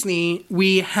Disney,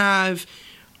 we have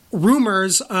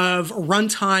rumors of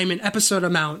runtime and episode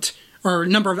amount or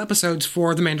number of episodes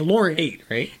for The Mandalorian. 8,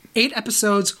 right? 8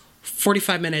 episodes,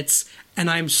 45 minutes, and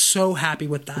I'm so happy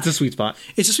with that. It's a sweet spot.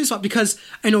 It's a sweet spot because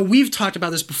I know we've talked about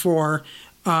this before,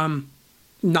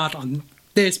 not on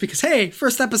this because, hey,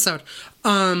 first episode.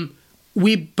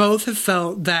 We both have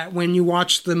felt that when you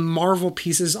watch the Marvel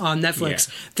pieces on Netflix,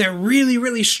 they're really,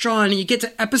 really strong. And you get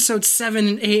to episode 7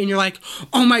 and 8 and you're like,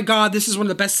 oh my God, this is one of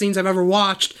the best scenes I've ever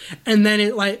watched. And then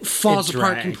it like falls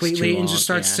apart completely and just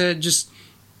starts to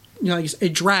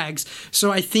it drags.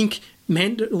 So I think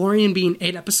Mandalorian being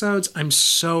 8 episodes, I'm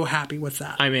so happy with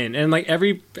that. I'm in. And like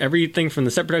everything from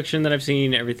the set production that I've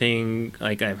seen, everything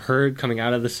like I've heard coming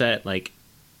out of the set, like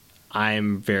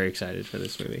I'm very excited for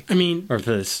this movie. I mean, or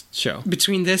for this show.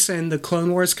 Between this and the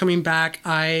Clone Wars coming back,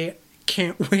 I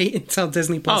can't wait until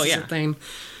Disney Plus is a thing.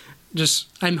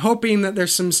 I'm hoping that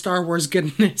there's some Star Wars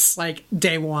goodness like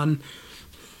day one.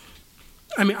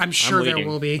 I mean, I'm sure there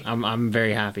will be. I'm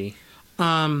very happy.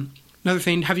 Another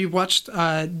thing, have you watched,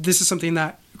 this is something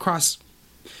that crossed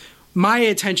my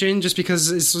attention just because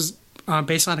this was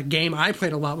based on a game I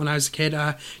played a lot when I was a kid.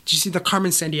 Did you see the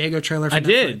Carmen Sandiego trailer for Netflix?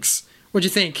 Did. What'd you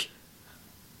think?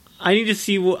 I need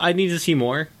to see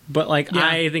more, but like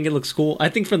I think it looks cool. I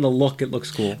think from the look it looks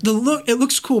cool. It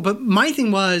looks cool, but my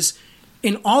thing was,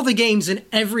 in all the games and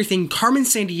everything, Carmen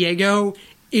Sandiego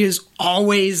is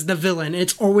always the villain.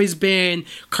 It's always been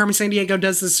Carmen Sandiego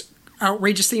does this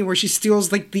outrageous thing where she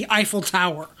steals like the Eiffel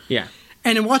Tower. Yeah.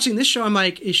 And in watching this show, I'm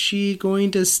like, is she going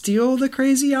to steal the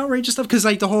crazy, outrageous stuff? Because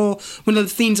like one of the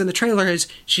themes in the trailer is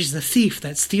she's the thief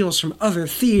that steals from other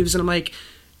thieves. And I'm like,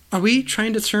 are we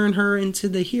trying to turn her into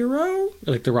the hero?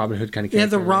 Like the Robin Hood kind of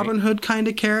character. Yeah, the Robin Hood kind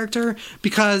of character.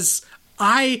 Because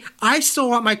I still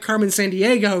want my Carmen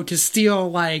Sandiego to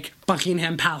steal like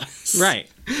Buckingham Palace. Right.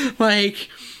 Like,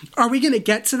 are we going to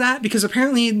get to that? Because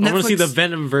apparently Netflix... I want to see the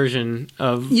Venom version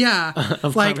of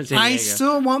of like, Carmen Sandiego. I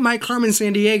still want my Carmen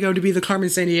Sandiego to be the Carmen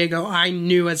Sandiego I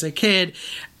knew as a kid.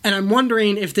 And I'm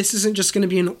wondering if this isn't just going to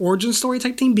be an origin story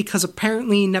type thing, because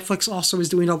apparently Netflix also is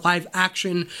doing a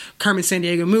live-action Carmen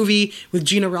Sandiego movie with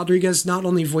Gina Rodriguez not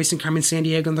only voicing Carmen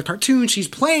Sandiego in the cartoon, she's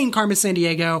playing Carmen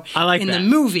Sandiego in the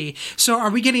movie. So are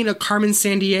we getting a Carmen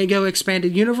Sandiego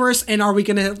expanded universe? And are we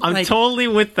going to... I'm totally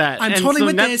with that. I'm totally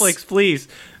with Netflix, this. Please,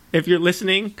 if you're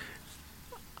listening,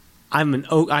 I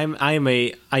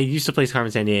used to play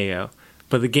Carmen Sandiego,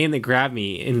 but the game that grabbed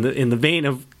me in the vein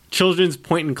of children's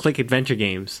point-and-click adventure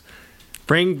games.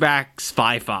 Bring back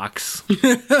Spy Fox.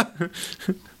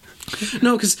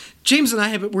 No, because James and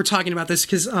I were talking about this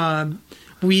because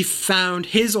we found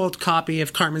his old copy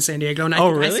of Carmen Sandiego, and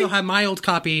I still have my old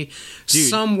copy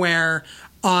somewhere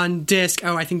on disc.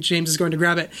 Oh, I think James is going to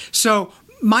grab it. So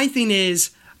my thing is,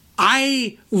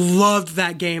 I loved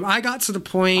that game. I got to the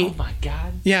point... Oh my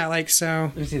God. Yeah, like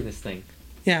so... Let me see this thing.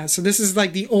 Yeah, so this is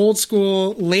like the old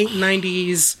school, late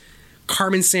 90s...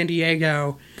 Carmen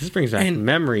Sandiego. This brings back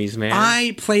memories, man.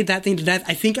 I played that thing to death.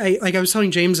 I think I was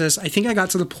telling James this. I think I got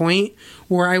to the point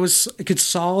where I could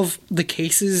solve the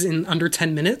cases in under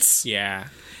 10 minutes. Yeah.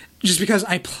 Just because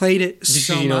I played it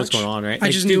so much. You know what's going on, right?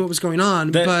 I just knew what was going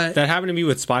on. That happened to me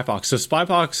with Spy Fox. So Spy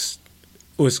Fox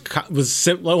was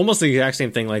almost the exact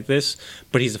same thing like this,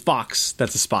 but he's a fox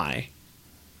that's a spy,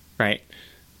 right?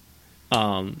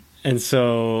 And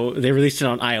so they released it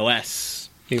on iOS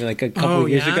maybe like a couple of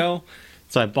years ago.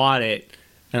 So I bought it,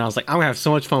 and I was like, I'm gonna have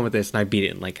so much fun with this, and I beat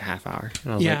it in like a half hour.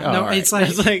 And I was like, oh, right. It's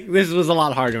like this was a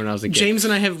lot harder when I was a kid. James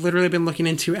and I have literally been looking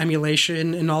into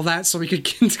emulation and all that, so we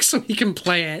can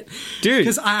play it, dude.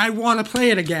 Because I want to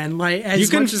play it again. Like, you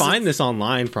can find this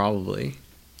online, probably.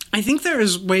 I think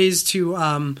there's ways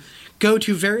to go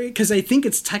to because I think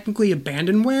it's technically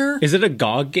abandonware. Is it a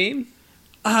GOG game?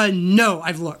 No,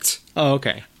 I've looked. Oh,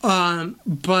 okay.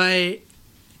 But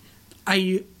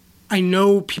I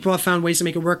know people have found ways to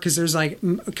make it work because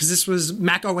this was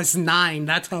Mac OS 9.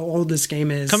 That's how old this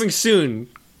game is. Coming soon,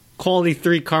 Quality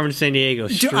 3 Carmen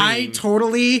Sandiego stream. Dude, I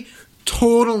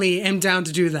totally am down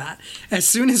to do that. As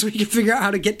soon as we can figure out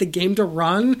how to get the game to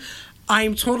run,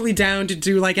 I'm totally down to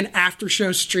do like an after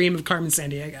show stream of Carmen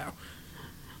Sandiego.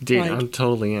 Dude, like, I'm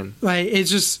totally in. Like, it's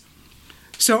just...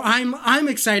 So I'm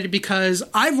excited because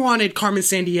I've wanted Carmen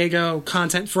Sandiego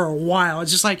content for a while. It's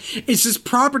just like, it's this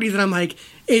property that I'm like,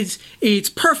 it's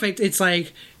perfect. It's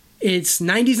like, it's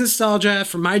 90s nostalgia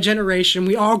for my generation.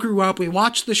 We all grew up. We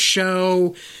watched the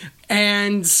show.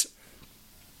 And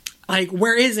like,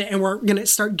 where is it? And we're going to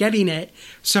start getting it.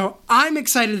 So I'm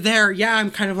excited there. Yeah,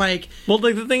 I'm kind of like... Well,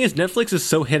 like, the thing is, Netflix is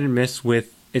so hit and miss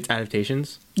with its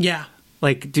adaptations. Yeah.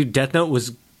 Like, dude, Death Note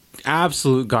was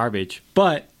absolute garbage.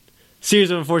 But Series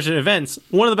of Unfortunate Events,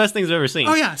 one of the best things I've ever seen.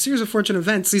 Oh, yeah. Series of Unfortunate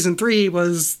Events, Season 3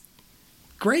 was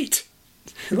great.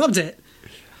 I loved it.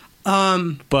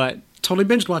 But... Totally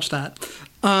binge-watched that.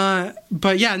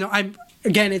 But yeah, no,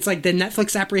 again, it's like the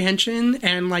Netflix apprehension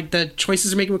and like the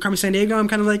choices they're making with Carmen Sandiego. I'm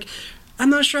kind of like, I'm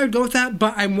not sure I'd go with that,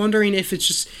 but I'm wondering if it's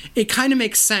just, it kind of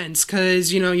makes sense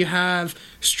because, you know, you have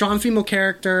strong female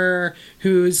character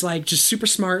who's like just super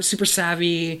smart, super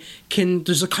savvy, can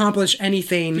just accomplish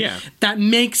anything. Yeah. That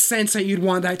makes sense that you'd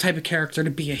want that type of character to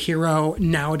be a hero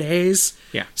nowadays.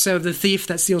 Yeah. So the thief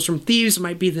that steals from thieves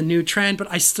might be the new trend, but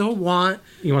I still want...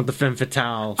 You want the femme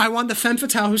fatale. I want the femme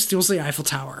fatale who steals the Eiffel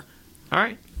Tower. All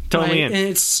right. Totally in. And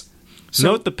it's... So,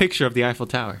 note the picture of the Eiffel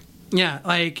Tower. Yeah,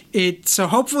 like it. So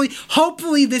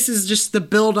hopefully this is just the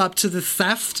build up to the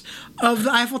theft of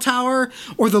the Eiffel Tower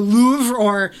or the Louvre,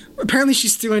 or apparently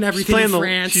she's stealing everything in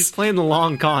France. She's playing the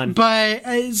long con. But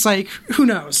it's like, who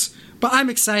knows? But I'm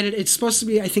excited. It's supposed to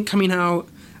be, I think, coming out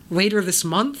later this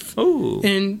month. Oh.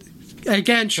 And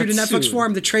again, true to Netflix soon.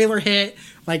 form, the trailer hit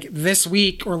like this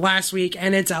week or last week,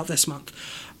 and it's out this month.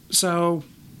 So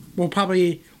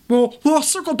We'll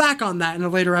circle back on that in a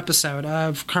later episode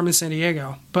of Carmen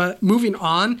Sandiego. But moving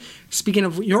on, speaking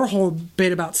of your whole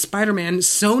bit about Spider-Man,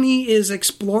 Sony is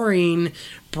exploring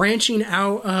branching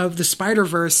out of the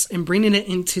Spider-Verse and bringing it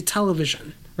into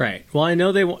television. Right. Well, I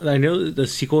know the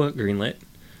sequel got greenlit.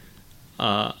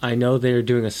 I know they're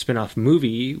doing a spin-off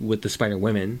movie with the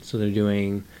Spider-Women. So they're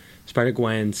doing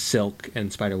Spider-Gwen, Silk,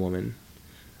 and Spider-Woman.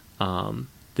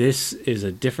 This is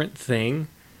a different thing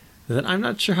that I'm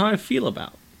not sure how I feel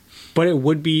about. But it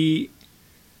would be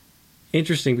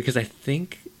interesting because I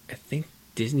think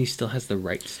Disney still has the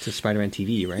rights to Spider-Man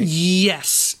TV, right?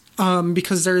 Yes,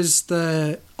 because there's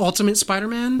the Ultimate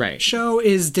Spider-Man show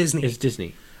is Disney. It's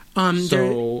Disney.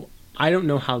 So I don't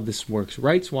know how this works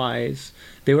rights-wise.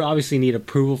 They would obviously need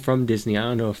approval from Disney. I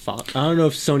don't know if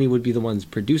Sony would be the ones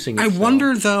producing it. I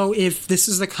wonder though if this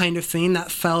is the kind of thing that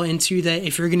fell into that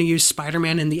if you're going to use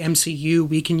Spider-Man in the MCU,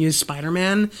 we can use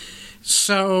Spider-Man.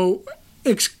 So.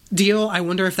 Deal. I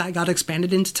wonder if that got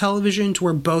expanded into television to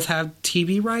where both have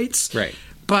TV rights. Right.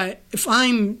 But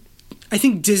I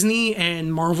think Disney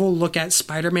and Marvel look at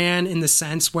Spider-Man in the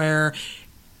sense where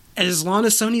as long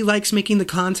as Sony likes making the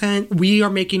content, we are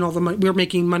making all the money. We're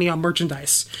making money on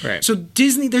merchandise. Right. So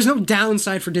Disney, there's no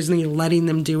downside for Disney letting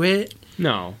them do it.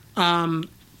 No.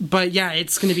 But yeah,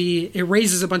 it's going to be, it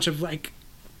raises a bunch of like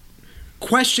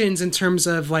questions in terms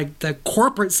of like the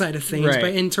corporate side of things, right.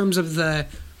 But in terms of the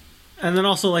and then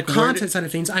also like content side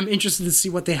of things, I'm interested to see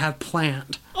what they have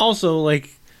planned. Also,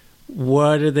 like,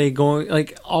 what are they going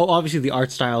like? Obviously, the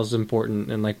art style is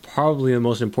important, and like probably the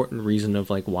most important reason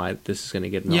of like why this is going to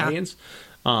get an audience.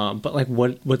 But like,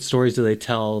 what stories do they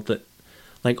tell that?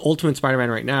 Like Ultimate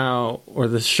Spider-Man right now, or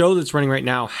the show that's running right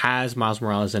now, has Miles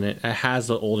Morales in it. It has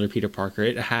the older Peter Parker.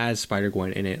 It has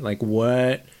Spider-Gwen in it. Like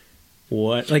what?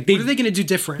 Like what are they going to do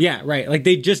different? Yeah, right. Like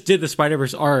they just did the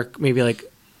Spider-Verse arc, maybe like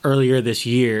earlier this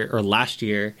year or last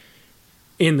year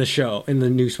in the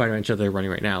new Spider-Man show they're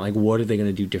running right now. Like what are they going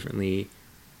to do differently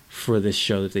for this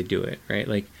show if they do it, right?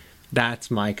 Like that's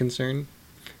my concern.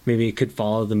 Maybe it could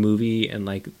follow the movie and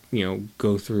like, you know,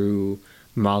 go through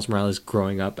Miles Morales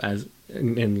growing up as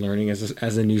and learning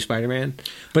as a new Spider-Man.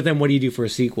 But then what do you do for a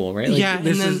sequel, right? Like, yeah,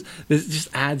 this just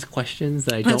adds questions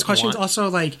that I don't want also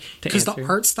like because the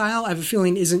art style I have a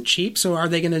feeling isn't cheap. So are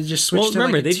they going to just switch? Well, to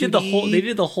remember like they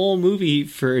did the whole movie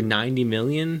for $90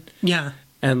 million. Yeah,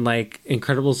 and like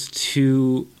Incredibles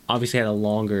 2 obviously had a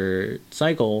longer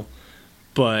cycle,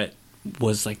 but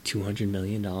was like $200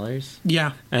 million.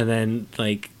 Yeah, and then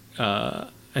like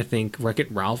I think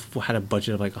Wreck-It Ralph had a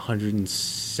budget of like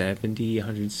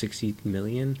 160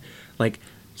 million. Like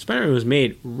Spider-Man was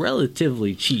made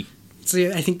relatively cheap.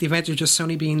 So I think the advantage of just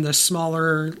Sony being the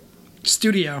smaller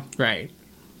studio, right?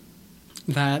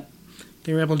 That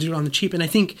they were able to do it on the cheap. And I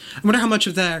wonder how much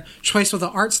of their choice of the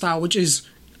art style, which is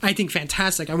I think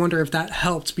fantastic. I wonder if that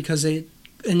helped because it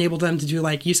enabled them to do,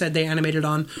 like you said, they animated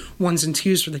on 1s and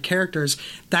 2s for the characters.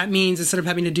 That means instead of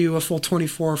having to do a full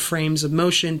 24 frames of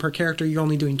motion per character, you're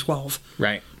only doing 12.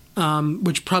 Right.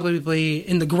 which probably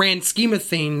in the grand scheme of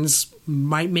things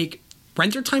might make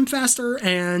render time faster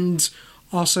and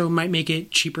also might make it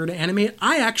cheaper to animate.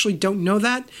 I actually don't know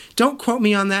that. Don't quote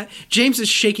me on that. James is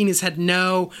shaking his head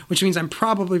no, which means I'm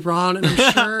probably wrong, and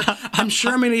I'm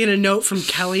sure I'm going to get a note from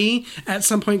Kelly at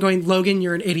some point going, Logan,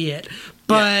 you're an idiot.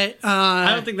 But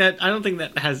I don't think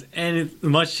that has any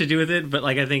much to do with it. But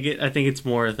like I think it's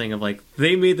more a thing of like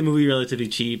they made the movie relatively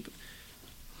cheap.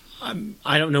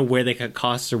 I don't know where they cut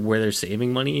costs or where they're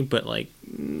saving money, but like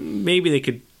maybe they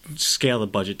could scale the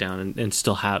budget down and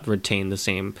still retain the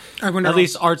same at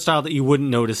least art style that you wouldn't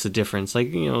notice the difference.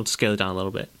 Like scale it down a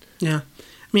little bit. Yeah,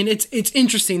 I mean it's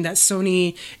interesting that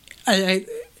Sony.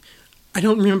 I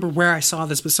don't remember where I saw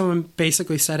this, but someone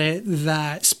basically said it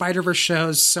that Spider-Verse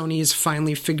shows Sony has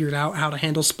finally figured out how to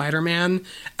handle Spider-Man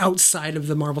outside of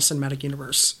the Marvel Cinematic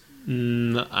Universe.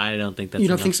 I don't think that's. You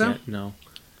don't think so? Yet. No.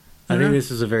 I think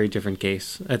this is a very different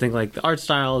case. I think like the art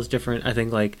style is different. I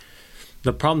think like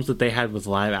the problems that they had with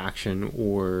live action,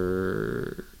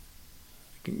 or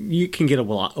you can get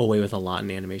away with a lot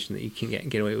in animation that you can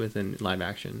get away with in live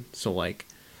action. So like,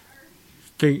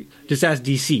 just ask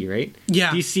DC, right? Yeah,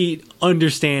 DC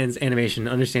understands animation,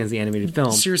 understands the animated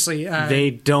film. Seriously, they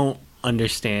don't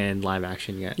understand live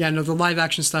action yet. Yeah, no, the live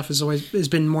action stuff has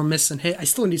been more miss than hit. I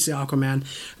still need to see Aquaman,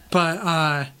 but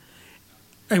I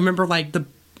remember like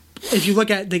if you look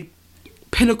at the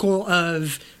pinnacle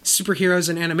of superheroes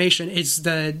and animation, it's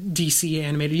the DC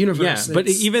animated universe. Yeah, but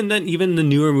even then, even the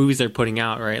newer movies they're putting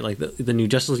out, right? Like the new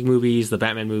Justice League movies, the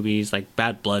Batman movies, like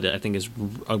Bad Blood, I think is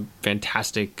a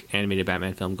fantastic animated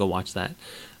Batman film. Go watch that.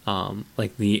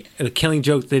 Like the Killing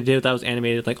Joke they did that was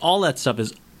animated, like all that stuff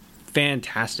is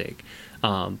fantastic.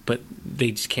 But they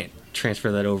just can't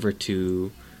transfer that over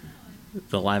to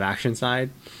the live action side.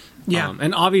 Yeah,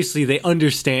 and obviously they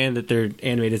understand that their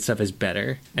animated stuff is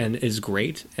better and is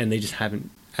great, and they just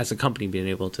haven't, as a company, been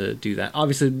able to do that.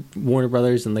 Obviously, Warner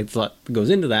Brothers and like a lot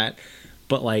goes into that,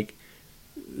 but like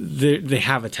they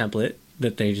have a template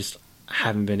that they just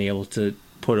haven't been able to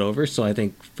put over. So I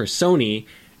think for Sony,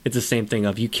 it's the same thing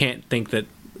of you can't think that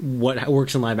what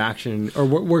works in live action or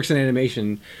what works in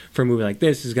animation for a movie like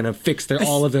this is going to fix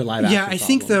all of their live action. Yeah, I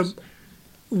think the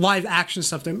live action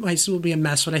stuff there might still be a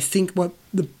mess, but I think what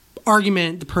the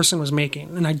argument the person was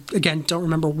making, and I again don't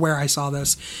remember where I saw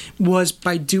this, was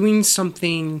by doing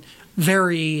something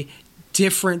very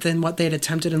different than what they had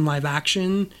attempted in live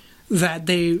action, that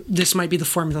this might be the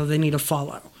formula they need to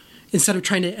follow. Instead of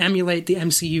trying to emulate the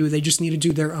MCU, they just need to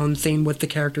do their own thing with the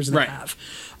characters they have.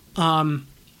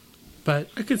 But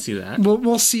I could see that.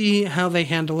 We'll see how they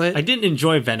handle it. I didn't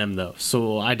enjoy Venom though,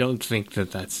 so I don't think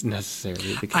that that's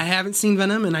necessarily the case. I haven't seen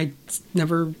Venom, and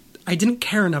I didn't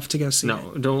care enough to go see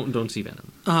it. No, don't see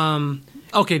Venom.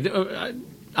 Okay,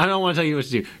 I don't want to tell you what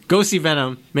to do. Go see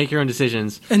Venom, make your own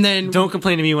decisions, and then don't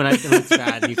complain to me when it's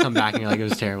bad and you come back and you're like, it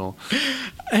was terrible.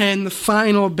 And the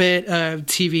final bit of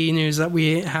TV news that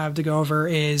we have to go over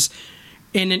is,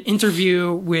 in an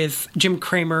interview with Jim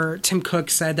Cramer, Tim Cook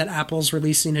said that Apple's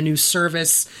releasing a new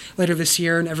service later this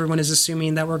year, and everyone is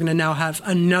assuming that we're going to now have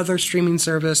another streaming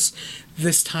service,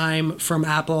 this time from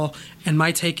Apple. And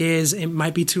my take is it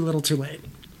might be too little too late.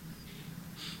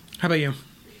 How about you?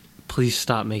 Please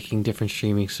stop making different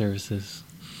streaming services.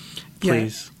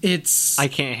 Please. Yeah, I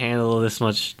can't handle this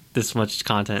much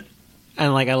content.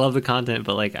 And like I love the content,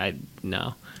 but like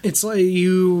no. It's like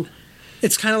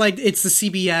it's kind of like it's the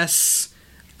CBS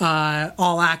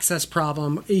all access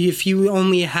problem. If you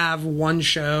only have one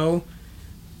show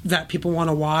that people want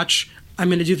to watch, I'm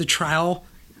going to do the trial,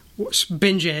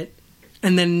 binge it,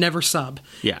 and then never sub.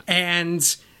 Yeah.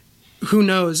 And who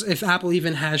knows if Apple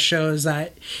even has shows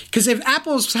that... Because if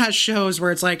Apple has shows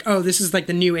where it's like, oh, this is like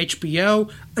the new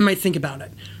HBO, I might think about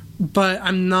it. But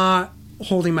I'm not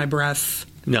holding my breath.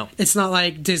 No. It's not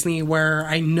like Disney where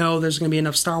I know there's going to be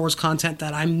enough Star Wars content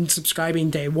that I'm subscribing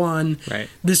day one. Right.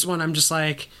 This one I'm just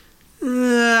like,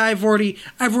 I've already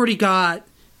got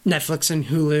Netflix and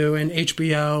Hulu and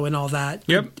HBO and all that.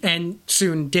 Yep. And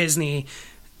soon Disney.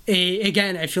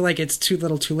 Again, I feel like it's too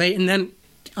little too late. And then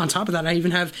on top of that, I even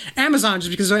have Amazon,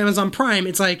 just because of Amazon Prime.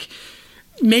 It's like,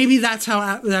 maybe that's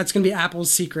going to be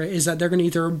Apple's secret, is that they're going to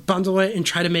either bundle it and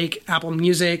try to make Apple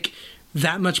Music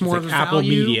that much more of a value. Apple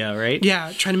Media, right?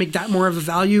 Yeah, trying to make that more of a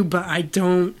value, but I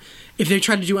don't... If they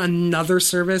try to do another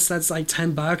service that's like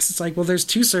 $10, it's like, well, there's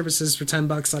two services for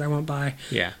 $10 that I won't buy.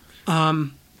 Yeah.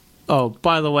 Oh,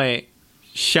 by the way,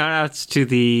 shout outs to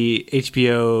the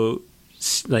HBO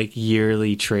like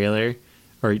yearly trailer.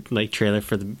 or like trailer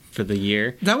for the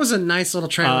year. That was a nice little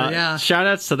trailer. Yeah. Shout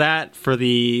outs to that for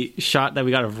the shot that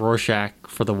we got of Rorschach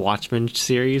for the Watchmen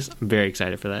series. I'm very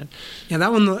excited for that. Yeah,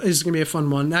 that one is going to be a fun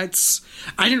one. I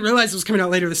didn't realize it was coming out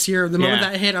later this year. The moment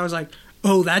that hit, I was like,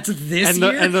 oh, that's this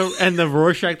year? And the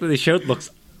Rorschach that they showed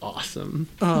looks awesome.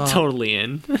 Totally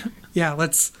in. Yeah,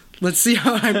 let's see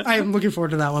how I'm looking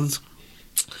forward to that one.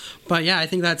 But yeah, I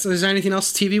think is there anything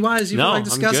else TV-wise you'd like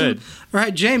discussing? I'm good. All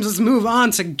right, James, let's move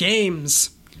on to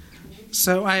games.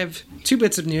 So I have 2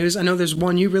 bits of news. I know there's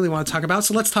one you really want to talk about,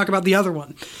 so let's talk about the other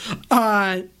one.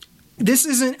 This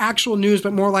isn't actual news,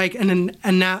 but more like an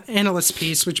analyst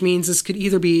piece, which means this could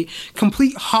either be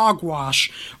complete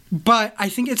hogwash, but I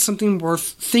think it's something worth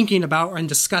thinking about and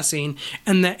discussing.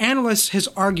 And the analyst has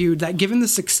argued that given the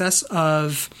success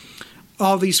of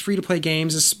all these free-to-play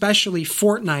games, especially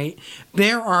Fortnite,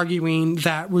 they're arguing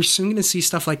that we're soon going to see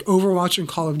stuff like Overwatch and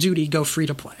Call of Duty go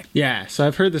free-to-play. Yeah, so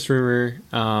I've heard this rumor,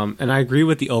 and I agree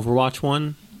with the Overwatch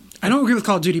one. I don't agree with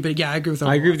Call of Duty, but yeah, I agree with Overwatch.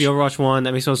 I agree with the Overwatch one.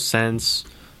 That makes no sense.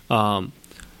 Call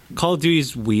of Duty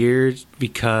is weird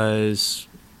because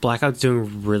Blackout's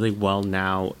doing really well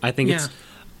now. I think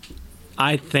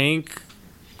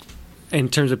in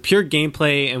terms of pure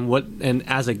gameplay and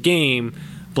as a game,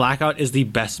 Blackout is the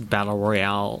best battle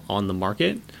royale on the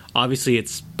market. Obviously,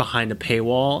 it's behind a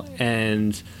paywall,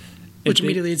 which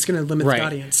immediately it's going to limit the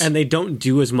audience. And they don't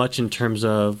do as much in terms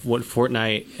of what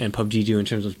Fortnite and PUBG do in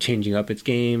terms of changing up its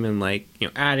game and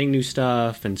adding new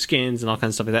stuff and skins and all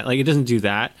kinds of stuff like that. Like, it doesn't do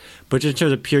that, but just in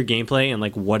terms of pure gameplay and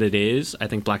like what it is, I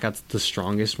think Blackout's the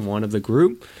strongest one of the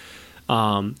group.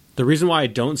 The reason why I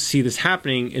don't see this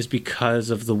happening is because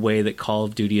of the way that Call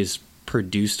of Duty is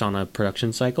produced on a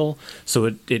production cycle.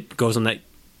 So it goes on that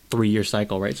 3-year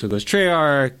cycle, right? So it goes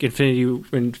Treyarch,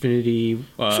 Infinity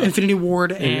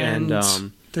Ward, and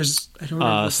there's I don't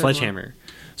remember Sledgehammer.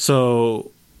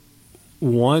 So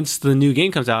once the new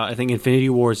game comes out, I think Infinity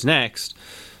Ward's next.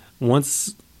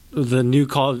 Once the new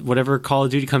Call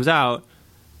of Duty comes out,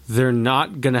 they're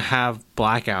not gonna have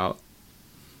Blackout.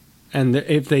 And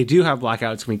if they do have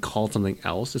Blackout, it's going to be called something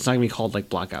else. It's not going to be called like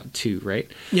Blackout 2, right?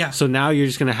 Yeah. So now are you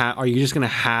just going to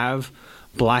have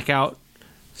Blackout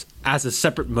as a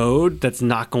separate mode that's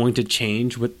not going to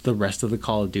change with the rest of the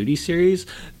Call of Duty series?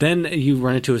 Then you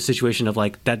run into a situation of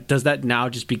does that now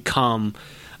just become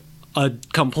a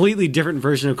completely different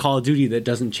version of Call of Duty that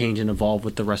doesn't change and evolve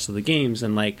with the rest of the games?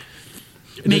 And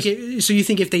so you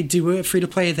think if they do it free to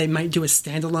play, they might do a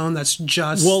standalone that's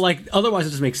just otherwise it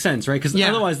doesn't make sense, right? Because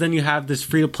otherwise then you have this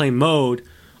free to play mode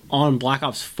on Black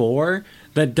Ops 4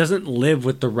 that doesn't live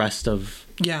with the rest of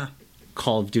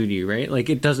Call of Duty, right? Like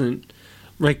it doesn't,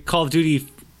 right? Call of Duty,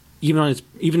 even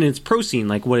in its pro scene,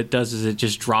 like what it does is it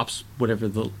just drops whatever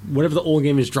the old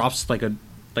game is, drops like a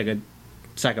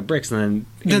sack of bricks, and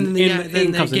then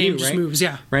the game just moves,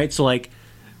 right? So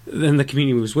then the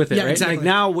community moves with it, right? Exactly. Like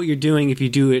now what you're doing if you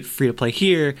do it free to play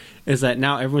here is that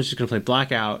now everyone's just going to play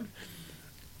Blackout,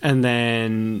 and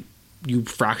then you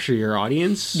fracture your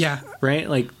audience, right?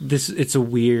 Like it's a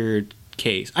weird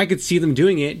case. I could see them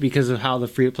doing it because of how the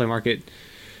free to play market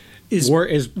is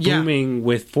booming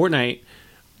with Fortnite,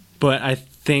 but I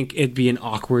think it'd be an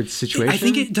awkward situation. I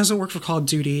think it doesn't work for Call of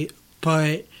Duty,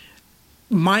 but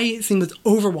my thing with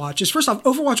Overwatch is, first off,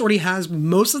 Overwatch already has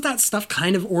most of that stuff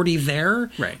kind of already there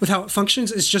with how it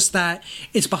functions. It's just that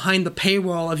it's behind the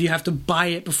paywall of you have to buy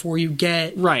it before you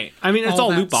get right. I mean, it's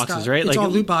all loot boxes, stuff. Right? It's all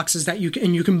loot boxes that you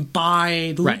can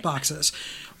buy the loot boxes.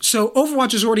 So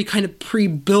Overwatch is already kind of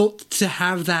pre-built to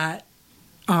have that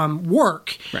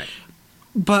work. Right.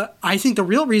 But I think the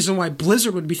real reason why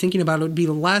Blizzard would be thinking about it would be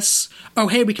less,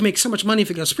 we can make so much money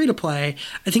if it goes free to play.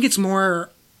 I think it's more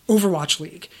Overwatch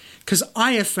League. Because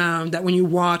I have found that when you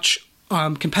watch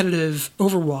competitive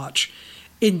Overwatch,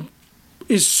 it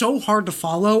is so hard to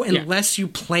follow unless you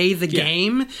play the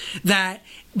game that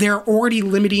they're already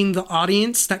limiting the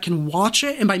audience that can watch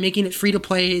it, and by making it free to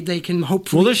play, they can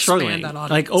hopefully expand that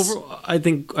audience. I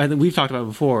think we've talked about it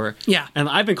before. Yeah, and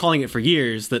I've been calling it for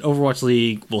years that Overwatch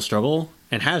League will struggle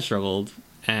and has struggled,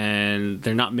 and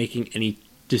they're not making any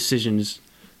decisions.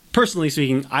 Personally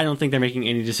speaking, I don't think they're making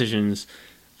any decisions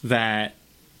that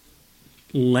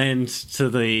lends to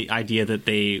the idea that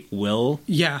they will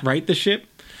right the ship.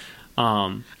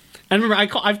 And remember,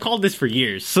 I've called this for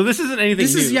years, so this isn't anything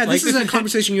new. This is a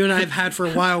conversation you and I have had for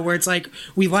a while, where it's like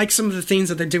we like some of the things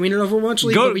that they're doing in Overwatch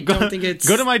League, but we don't think it's...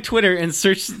 Go to my Twitter and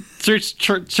search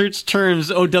terms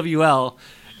OWL.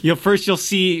 You'll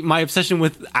see my obsession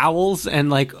with owls and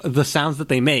the sounds that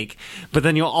they make, but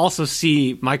then you'll also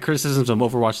see my criticisms of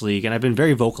Overwatch League, and I've been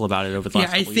very vocal about it over the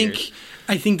last couple years.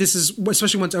 I think this is,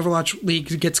 especially once Overwatch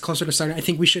League gets closer to starting, I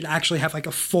think we should actually have like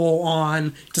a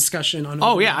full-on discussion on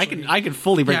Overwatch League. I can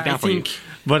fully break it down for you.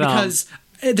 But because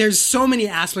there's so many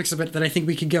aspects of it that I think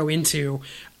we could go into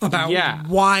about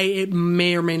why it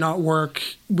may or may not work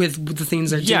with the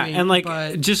things they're doing. Yeah, and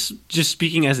like just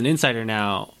speaking as an insider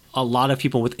now, a lot of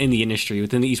people within the industry,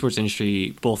 within the esports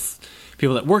industry, both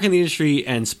people that work in the industry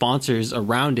and sponsors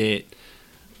around it,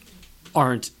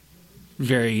 aren't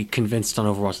very convinced on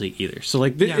Overwatch League either. So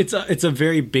like it's a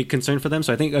very big concern for them.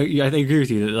 So I think I agree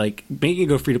with you that like making it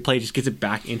go free to play just gets it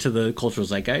back into the cultural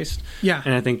zeitgeist. Yeah,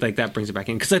 and I think like that brings it back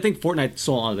in because I think Fortnite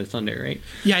stole a lot of the thunder, right?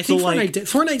 Yeah, I think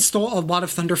Fortnite stole a lot of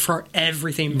thunder for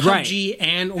everything. PUBG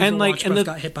and Overwatch both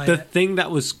got hit by it. The thing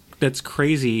that's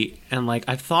crazy, and like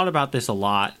I've thought about this a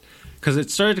lot because it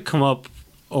started to come up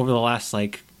over the last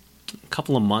like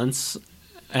couple of months,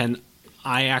 and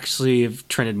I actually have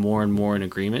trended more and more in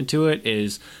agreement to it,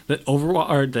 is that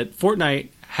that Fortnite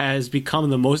has become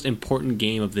the most important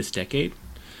game of this decade.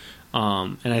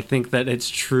 And I think that it's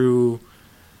true.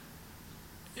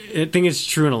 I think it's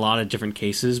true in a lot of different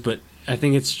cases, but I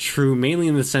think it's true mainly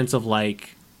in the sense of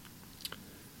like,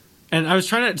 and I was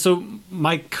trying to, so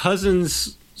my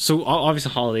cousins, so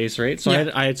obviously holidays, right? So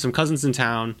I had some cousins in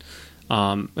town,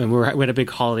 and we had a big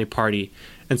holiday party.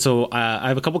 And so I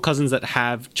have a couple cousins that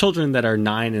have children that are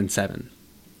 9 and 7.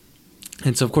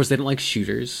 And so, of course, they don't like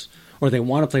shooters, or they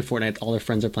want to play Fortnite. All their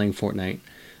friends are playing Fortnite.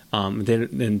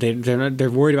 They're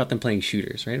worried about them playing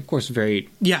shooters, right? Of course, very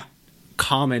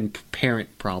common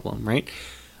parent problem, right?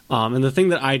 And the thing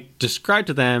that I described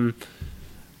to them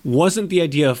wasn't the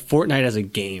idea of Fortnite as a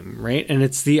game, right? And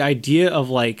it's the idea of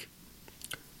like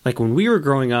when we were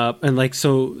growing up, and like,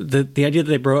 so the idea that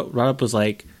they brought up was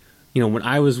like, you know, when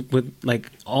I was with, like,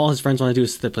 all his friends want to do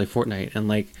is sit there play Fortnite. And,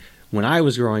 like, when I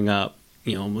was growing up,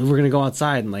 you know, we were going to go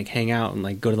outside and, like, hang out and,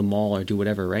 like, go to the mall or do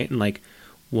whatever, right? And, like,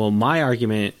 well, my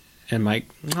argument and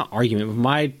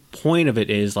my point of it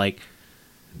is, like,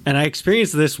 and I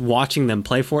experienced this watching them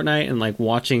play Fortnite and, like,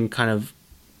 watching kind of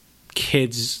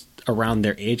kids around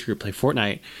their age group play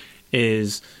Fortnite,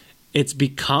 is it's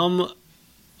become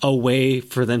a way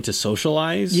for them to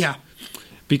socialize. Yeah.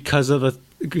 Because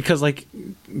like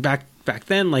back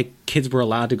then, like kids were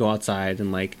allowed to go outside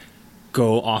and like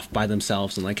go off by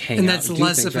themselves and like hang out. And that's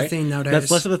less of a thing nowadays.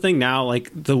 That's less of a thing now. Like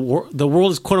the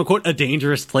world is quote unquote a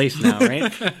dangerous place now,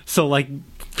 right? So like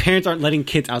parents aren't letting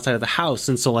kids outside of the house,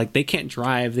 and so like they can't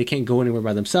drive, they can't go anywhere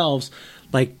by themselves.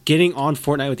 Like getting on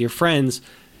Fortnite with your friends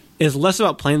is less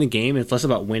about playing the game. It's less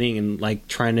about winning and like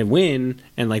trying to win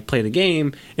and like play the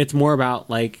game. It's more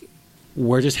about like,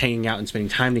 we're just hanging out and spending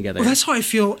time together. Well, that's how I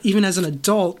feel even as an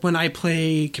adult when I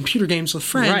play computer games with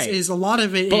friends, right. Is a lot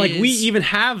of it. But like we even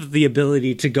have the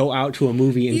ability to go out to a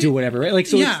movie and do whatever, right? Like,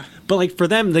 so but like for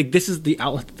them, like this is the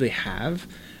outlet that they have,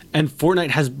 and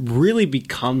Fortnite has really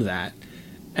become that.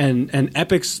 And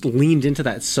Epic's leaned into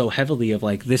that so heavily of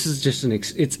like, this is just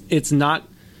it's not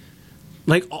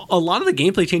like a lot of the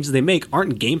gameplay changes they make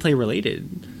aren't gameplay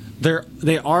related.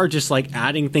 They are just like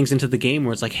adding things into the game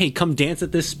where it's like, hey, come dance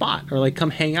at this spot, or like come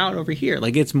hang out over here.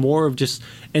 Like it's more of just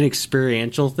an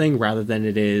experiential thing rather than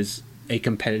it is a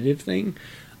competitive thing.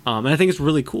 And I think it's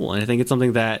really cool, and I think it's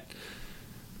something that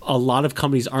a lot of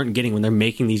companies aren't getting when they're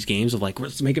making these games of like,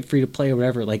 let's make it free to play or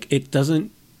whatever. Like it doesn't,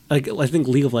 like I think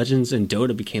League of Legends and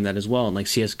Dota became that as well, and like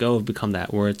CS:GO have become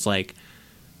that, where it's like,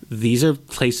 these are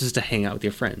places to hang out with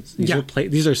your friends.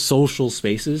 These are social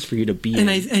spaces for you to be in. And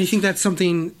I think that's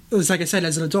something, it's like I said,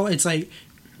 as an adult, it's like,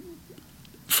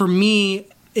 for me,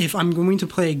 if I'm going to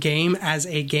play a game as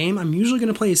a game, I'm usually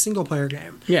going to play a single player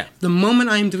game. Yeah. The moment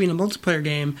I'm doing a multiplayer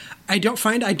game, I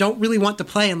don't really want to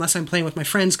play unless I'm playing with my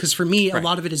friends, because for me, a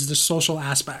lot of it is the social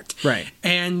aspect. Right.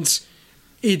 And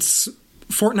it's...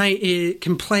 Fortnite, it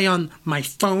can play on my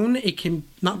phone. It can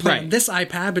not play on this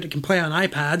iPad, but it can play on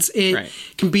iPads. It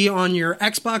can be on your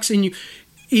Xbox, and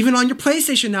even on your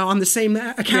PlayStation now on the same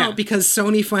account, because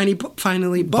Sony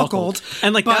finally buckled.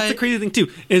 And like that's the crazy thing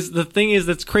too. Is the thing is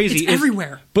that's crazy. It's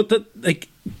everywhere. But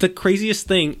the craziest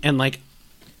thing, and like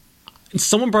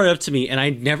someone brought it up to me, and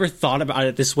I never thought about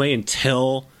it this way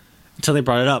until they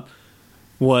brought it up.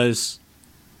 Was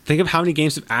think of how many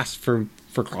games have asked for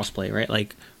crossplay, right?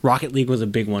 Like Rocket League was a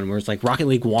big one where it's like Rocket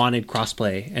League wanted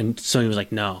crossplay and Sony was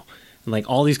like, no. And like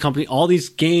all these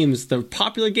games, the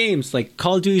popular games, like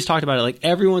Call of Duty's talked about it, like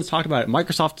everyone's talked about it.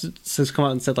 Microsoft has come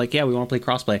out and said like, yeah, we want to play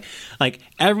crossplay. Like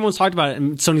everyone's talked about it,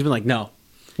 and Sony's been like, no,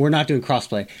 we're not doing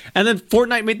crossplay. And then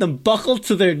Fortnite made them buckle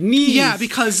to their knees. Yeah,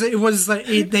 because it was like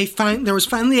there was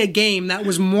finally a game that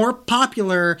was more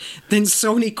popular than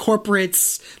Sony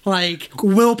corporate's like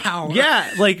willpower. Yeah,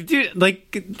 like dude,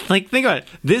 like think about it.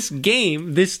 This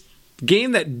game, this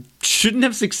game that shouldn't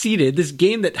have succeeded, this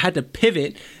game that had to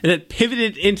pivot and that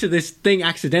pivoted into this thing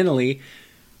accidentally,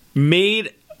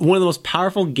 made one of the most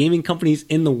powerful gaming companies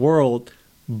in the world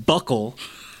buckle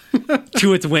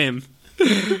to its whim.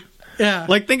 Yeah.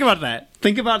 Like, think about that.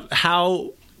 Think about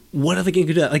what other game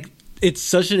could do that? Like, it's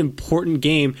such an important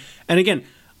game. And again,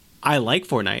 I like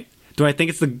Fortnite. Do I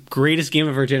think it's the greatest game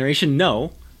of our generation?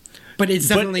 No. But it's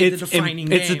definitely the defining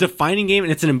game. It's a defining game,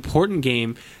 and it's an important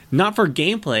game, not for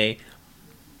gameplay.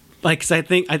 Like, because I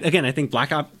think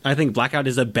Blackout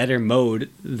is a better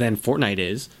mode than Fortnite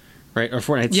is, right? Or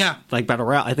Fortnite's like Battle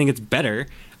Royale. I think it's better.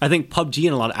 I think PUBG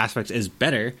in a lot of aspects is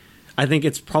better. I think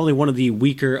it's probably one of the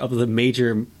weaker of the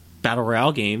major Battle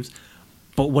Royale games.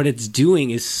 But what it's doing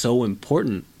is so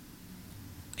important.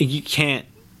 You can't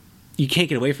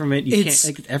get away from it.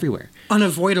 It's everywhere.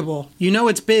 Unavoidable. You know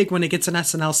it's big when it gets an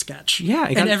SNL sketch. Yeah.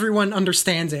 And everyone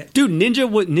understands it. Dude,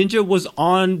 Ninja was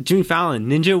on Jimmy Fallon.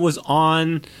 Ninja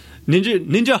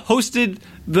hosted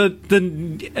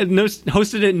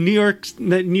hosted at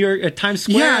New York at Times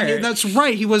Square. Yeah, that's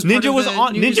right. He was Ninja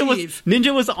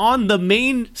was on the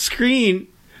main screen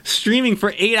streaming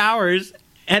for 8 hours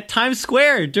at Times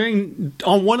Square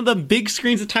on one of the big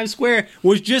screens at Times Square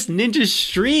was just Ninja's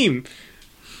stream.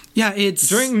 Yeah, it's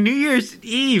during New Year's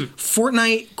Eve.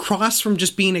 Fortnite crossed from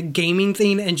just being a gaming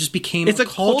thing and just became a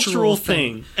cultural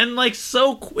thing. And like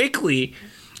so quickly.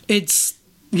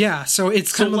 So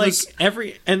it's kind of like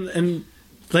and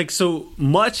like so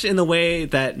much in the way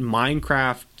that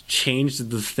Minecraft changed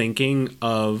the thinking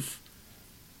of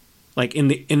like in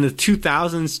the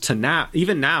 2000s to now,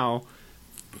 even now,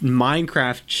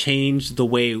 Minecraft changed the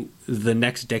way the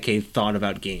next decade thought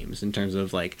about games in terms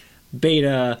of like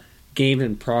beta, game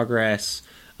in progress,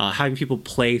 having people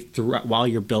play through while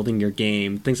you're building your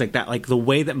game, things like that. Like the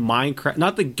way that Minecraft,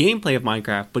 not the gameplay of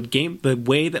Minecraft, but the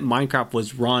way that Minecraft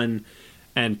was run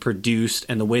and produced,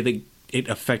 and the way that it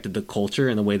affected the culture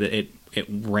and the way that it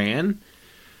ran,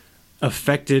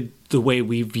 affected the way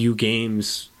we view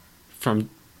games from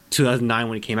 2009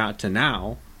 when it came out to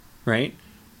now, right?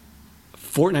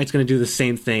 Fortnite's going to do the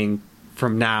same thing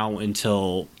from now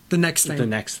until the next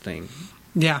thing.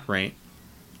 Yeah. Right.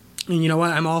 And you know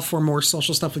what? I'm all for more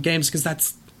social stuff with games because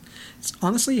it's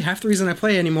honestly half the reason I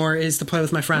play anymore is to play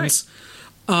with my friends.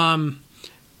 Right.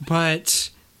 But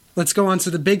let's go on to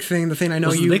the big thing, the thing I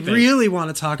know you really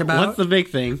want to talk about. What's the big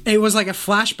thing? It was like a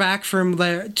flashback from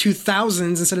the 2000s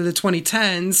instead of the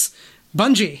 2010s.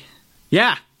 Bungie.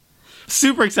 Yeah.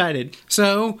 Super excited.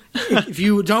 So, if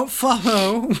you don't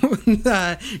follow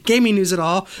gaming news at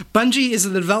all, Bungie is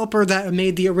the developer that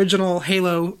made the original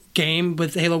Halo game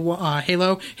with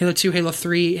Halo 2, Halo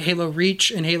 3, Halo Reach,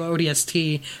 and Halo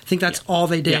ODST. I think that's all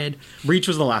they did. Yeah. Reach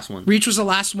was the last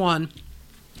one.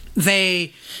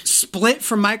 They split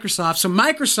from Microsoft, so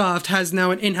Microsoft has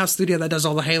now an in-house studio that does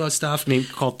all the Halo stuff.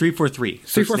 Named called 343.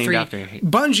 343.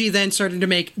 Bungie then started to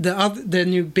make the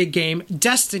new big game,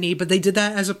 Destiny, but they did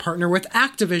that as a partner with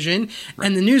Activision. Right.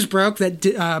 And the news broke that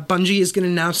Bungie is going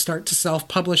to now start to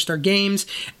self-publish their games,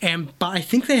 and I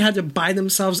think they had to buy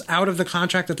themselves out of the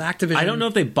contract with Activision. I don't know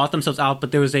if they bought themselves out,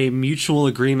 but there was a mutual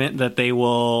agreement that they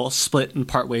will split and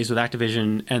part ways with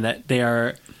Activision, and that they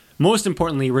are, most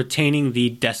importantly, retaining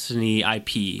the Destiny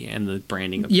IP and the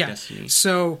branding of Destiny.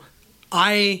 So,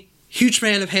 huge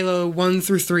fan of Halo 1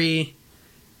 through 3.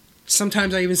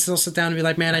 Sometimes I even still sit down and be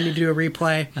like, man, I need to do a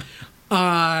replay.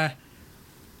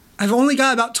 I've only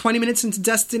got about 20 minutes into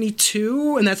Destiny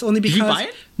 2, and that's only because... Did you buy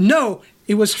it? No,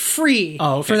 it was free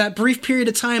for that brief period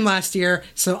of time last year,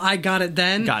 so I got it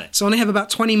then. Got it. So I only have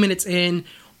about 20 minutes in.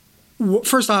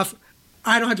 First off,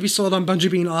 I don't have to be sold on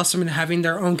Bungie being awesome and having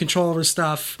their own control over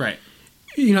stuff. Right.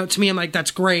 You know, to me, I'm like,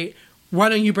 that's great. Why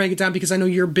don't you break it down? Because I know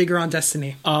you're bigger on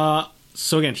Destiny.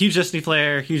 So again, huge Destiny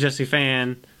player, huge Destiny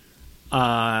fan.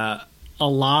 A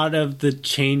lot of the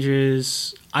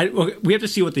changes, we have to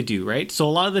see what they do, right? So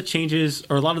a lot of the changes,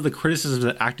 or a lot of the criticisms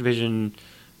that Activision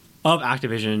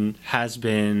has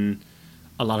been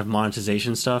a lot of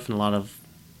monetization stuff and a lot of,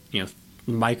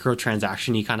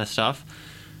 microtransaction-y kind of stuff.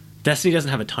 Destiny doesn't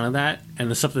have a ton of that,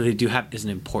 and the stuff that they do have isn't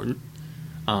important.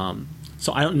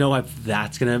 So I don't know if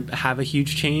that's going to have a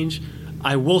huge change.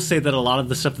 I will say that a lot of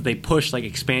the stuff that they push, like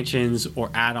expansions or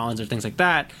add-ons or things like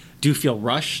that, do feel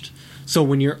rushed. So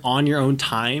when you're on your own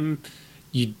time,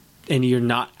 and you're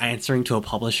not answering to a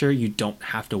publisher, you don't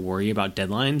have to worry about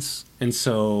deadlines. And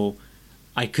so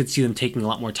I could see them taking a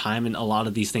lot more time, and a lot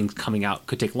of these things coming out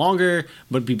could take longer,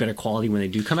 but be better quality when they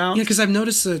do come out. Yeah, because I've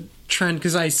noticed a trend,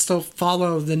 because I still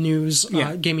follow the news,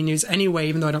 gaming news anyway,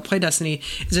 even though I don't play Destiny,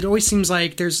 is it always seems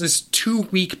like there's this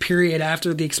 2-week period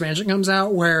after the expansion comes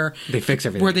out where they fix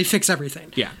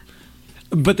everything. Yeah.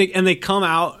 But they come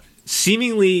out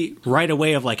seemingly right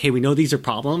away of like, hey, we know these are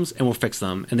problems and we'll fix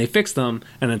them, and they fix them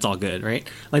and it's all good, right?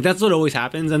 Like that's what always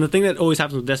happens. And the thing that always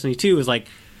happens with Destiny 2 is like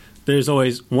there's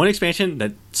always one expansion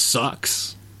that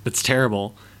sucks, that's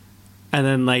terrible, and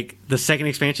then like the second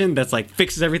expansion that's like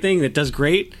fixes everything, that does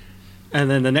great, and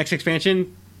then the next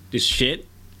expansion is shit,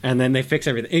 and then they fix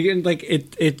everything. Like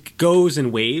it goes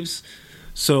in waves.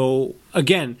 So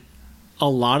again, a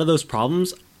lot of those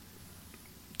problems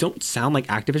don't sound like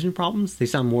Activision problems. They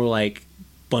sound more like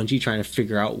Bungie trying to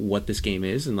figure out what this game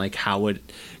is and like how it.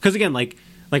 Because again, like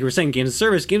we were saying, games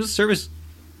of service.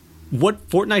 What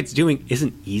Fortnite's doing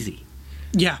isn't easy.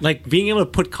 Yeah, like being able to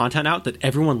put content out that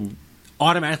everyone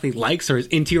automatically likes or is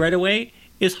into right away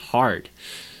is hard.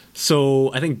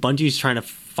 So I think Bungie's trying to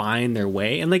find their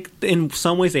way, and like in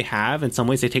some ways they have, in some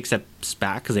ways they take steps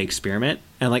back because they experiment,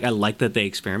 and like I like that they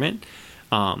experiment.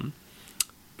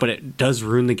 But it does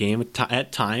ruin the game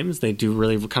at times. They do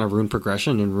really kind of ruin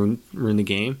progression and ruin the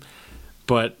game.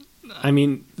 But, I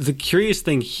mean, the curious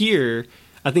thing here,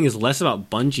 I think, is less about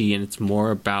Bungie and it's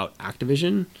more about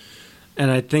Activision.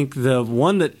 And I think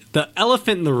the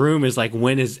elephant in the room is like,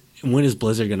 when is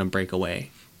Blizzard going to break away?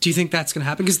 Do you think that's going to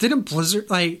happen? Because didn't Blizzard,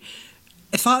 like,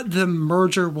 I thought the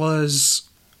merger was...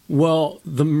 Well,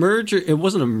 the merger, that's a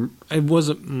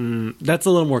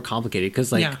little more complicated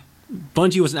because, like,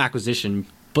 Bungie was an acquisition,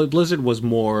 but Blizzard was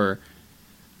more,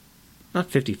 not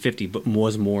 50-50, but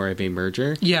was more of a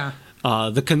merger. Yeah.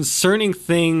 The concerning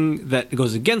thing that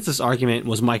goes against this argument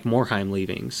was Mike Morhaime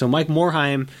leaving. So Mike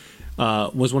Morhaime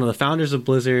was one of the founders of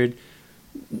Blizzard.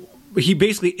 He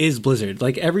basically is Blizzard.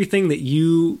 Like everything that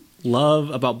you love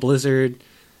about Blizzard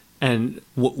and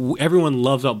what everyone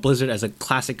loves about Blizzard as a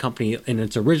classic company in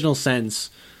its original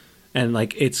sense, and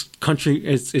like its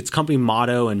company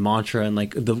motto and mantra, and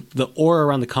like the aura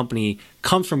around the company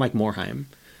comes from Mike Morhaime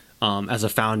as a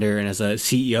founder and as a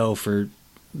CEO for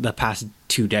the past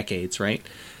 2 decades, right?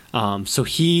 So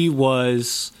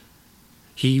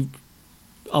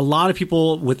a lot of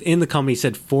people within the company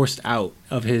said forced out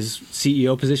of his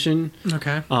CEO position.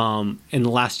 Okay. In the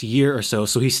last year or so.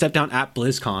 So he stepped down at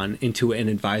BlizzCon into an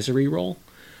advisory role.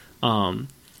 And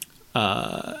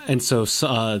so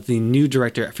the new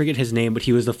director, I forget his name, but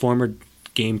he was the former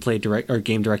game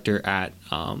director at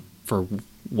for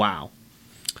WoW.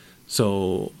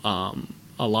 So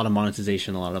a lot of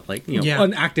monetization, a lot of like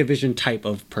an Activision type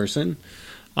of person.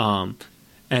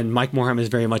 And Mike Morhaime has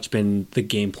very much been the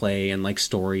gameplay and like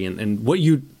story and what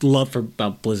you love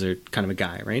about Blizzard kind of a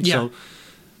guy, right? Yeah. So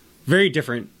very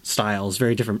different styles,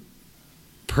 very different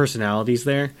personalities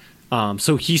there.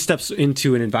 So he steps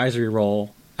into an advisory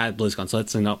role at BlizzCon. So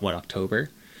that's in October.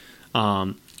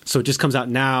 So it just comes out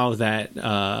now that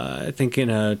I think in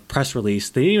a press release,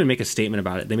 they didn't even make a statement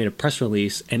about it. They made a press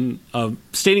release and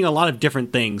stating a lot of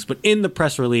different things. But in the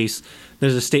press release,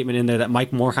 there's a statement in there that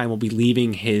Mike Morhaime will be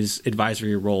leaving his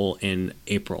advisory role in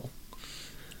April.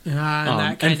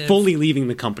 And fully leaving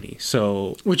the company.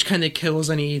 So which kind of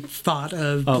kills any thought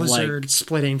of Blizzard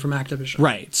splitting from Activision.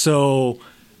 Right. So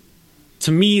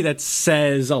to me, that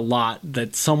says a lot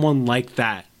that someone like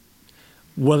that,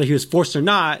 whether he was forced or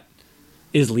not,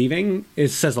 is leaving. It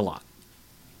says a lot.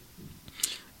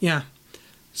 Yeah.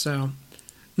 So,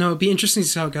 no, it'd be interesting to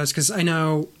see how it goes because I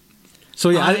know. So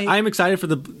yeah, I'm excited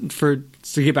to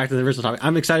get back to the original topic.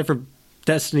 I'm excited for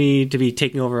Destiny to be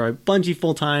taking over a Bungie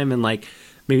full time and like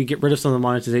maybe get rid of some of the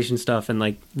monetization stuff and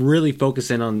like really focus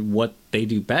in on what they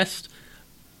do best.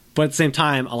 But at the same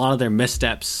time, a lot of their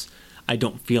missteps, I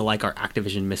don't feel like are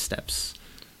Activision missteps.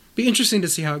 Be interesting to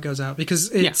see how it goes out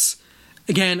because it's. Yeah.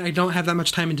 Again, I don't have that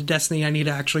much time into Destiny. I need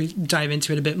to actually dive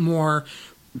into it a bit more.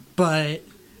 But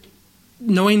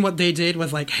knowing what they did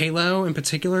with like Halo in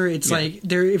particular, it's like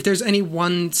if there's any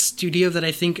one studio that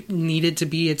I think needed to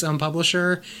be its own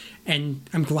publisher, and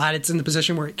I'm glad it's in the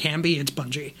position where it can be, it's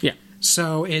Bungie. Yeah.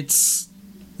 So let's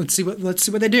see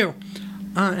what they do.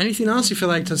 Anything else you feel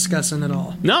like discussing at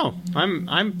all? No,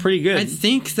 I'm pretty good. I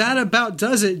think that about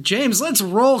does it. James, let's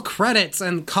roll credits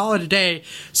and call it a day.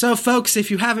 So, folks, if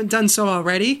you haven't done so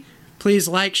already, please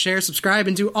like, share, subscribe,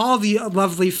 and do all the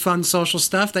lovely, fun social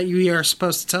stuff that we are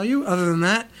supposed to tell you. Other than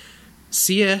that,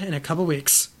 see ya in a couple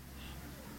weeks.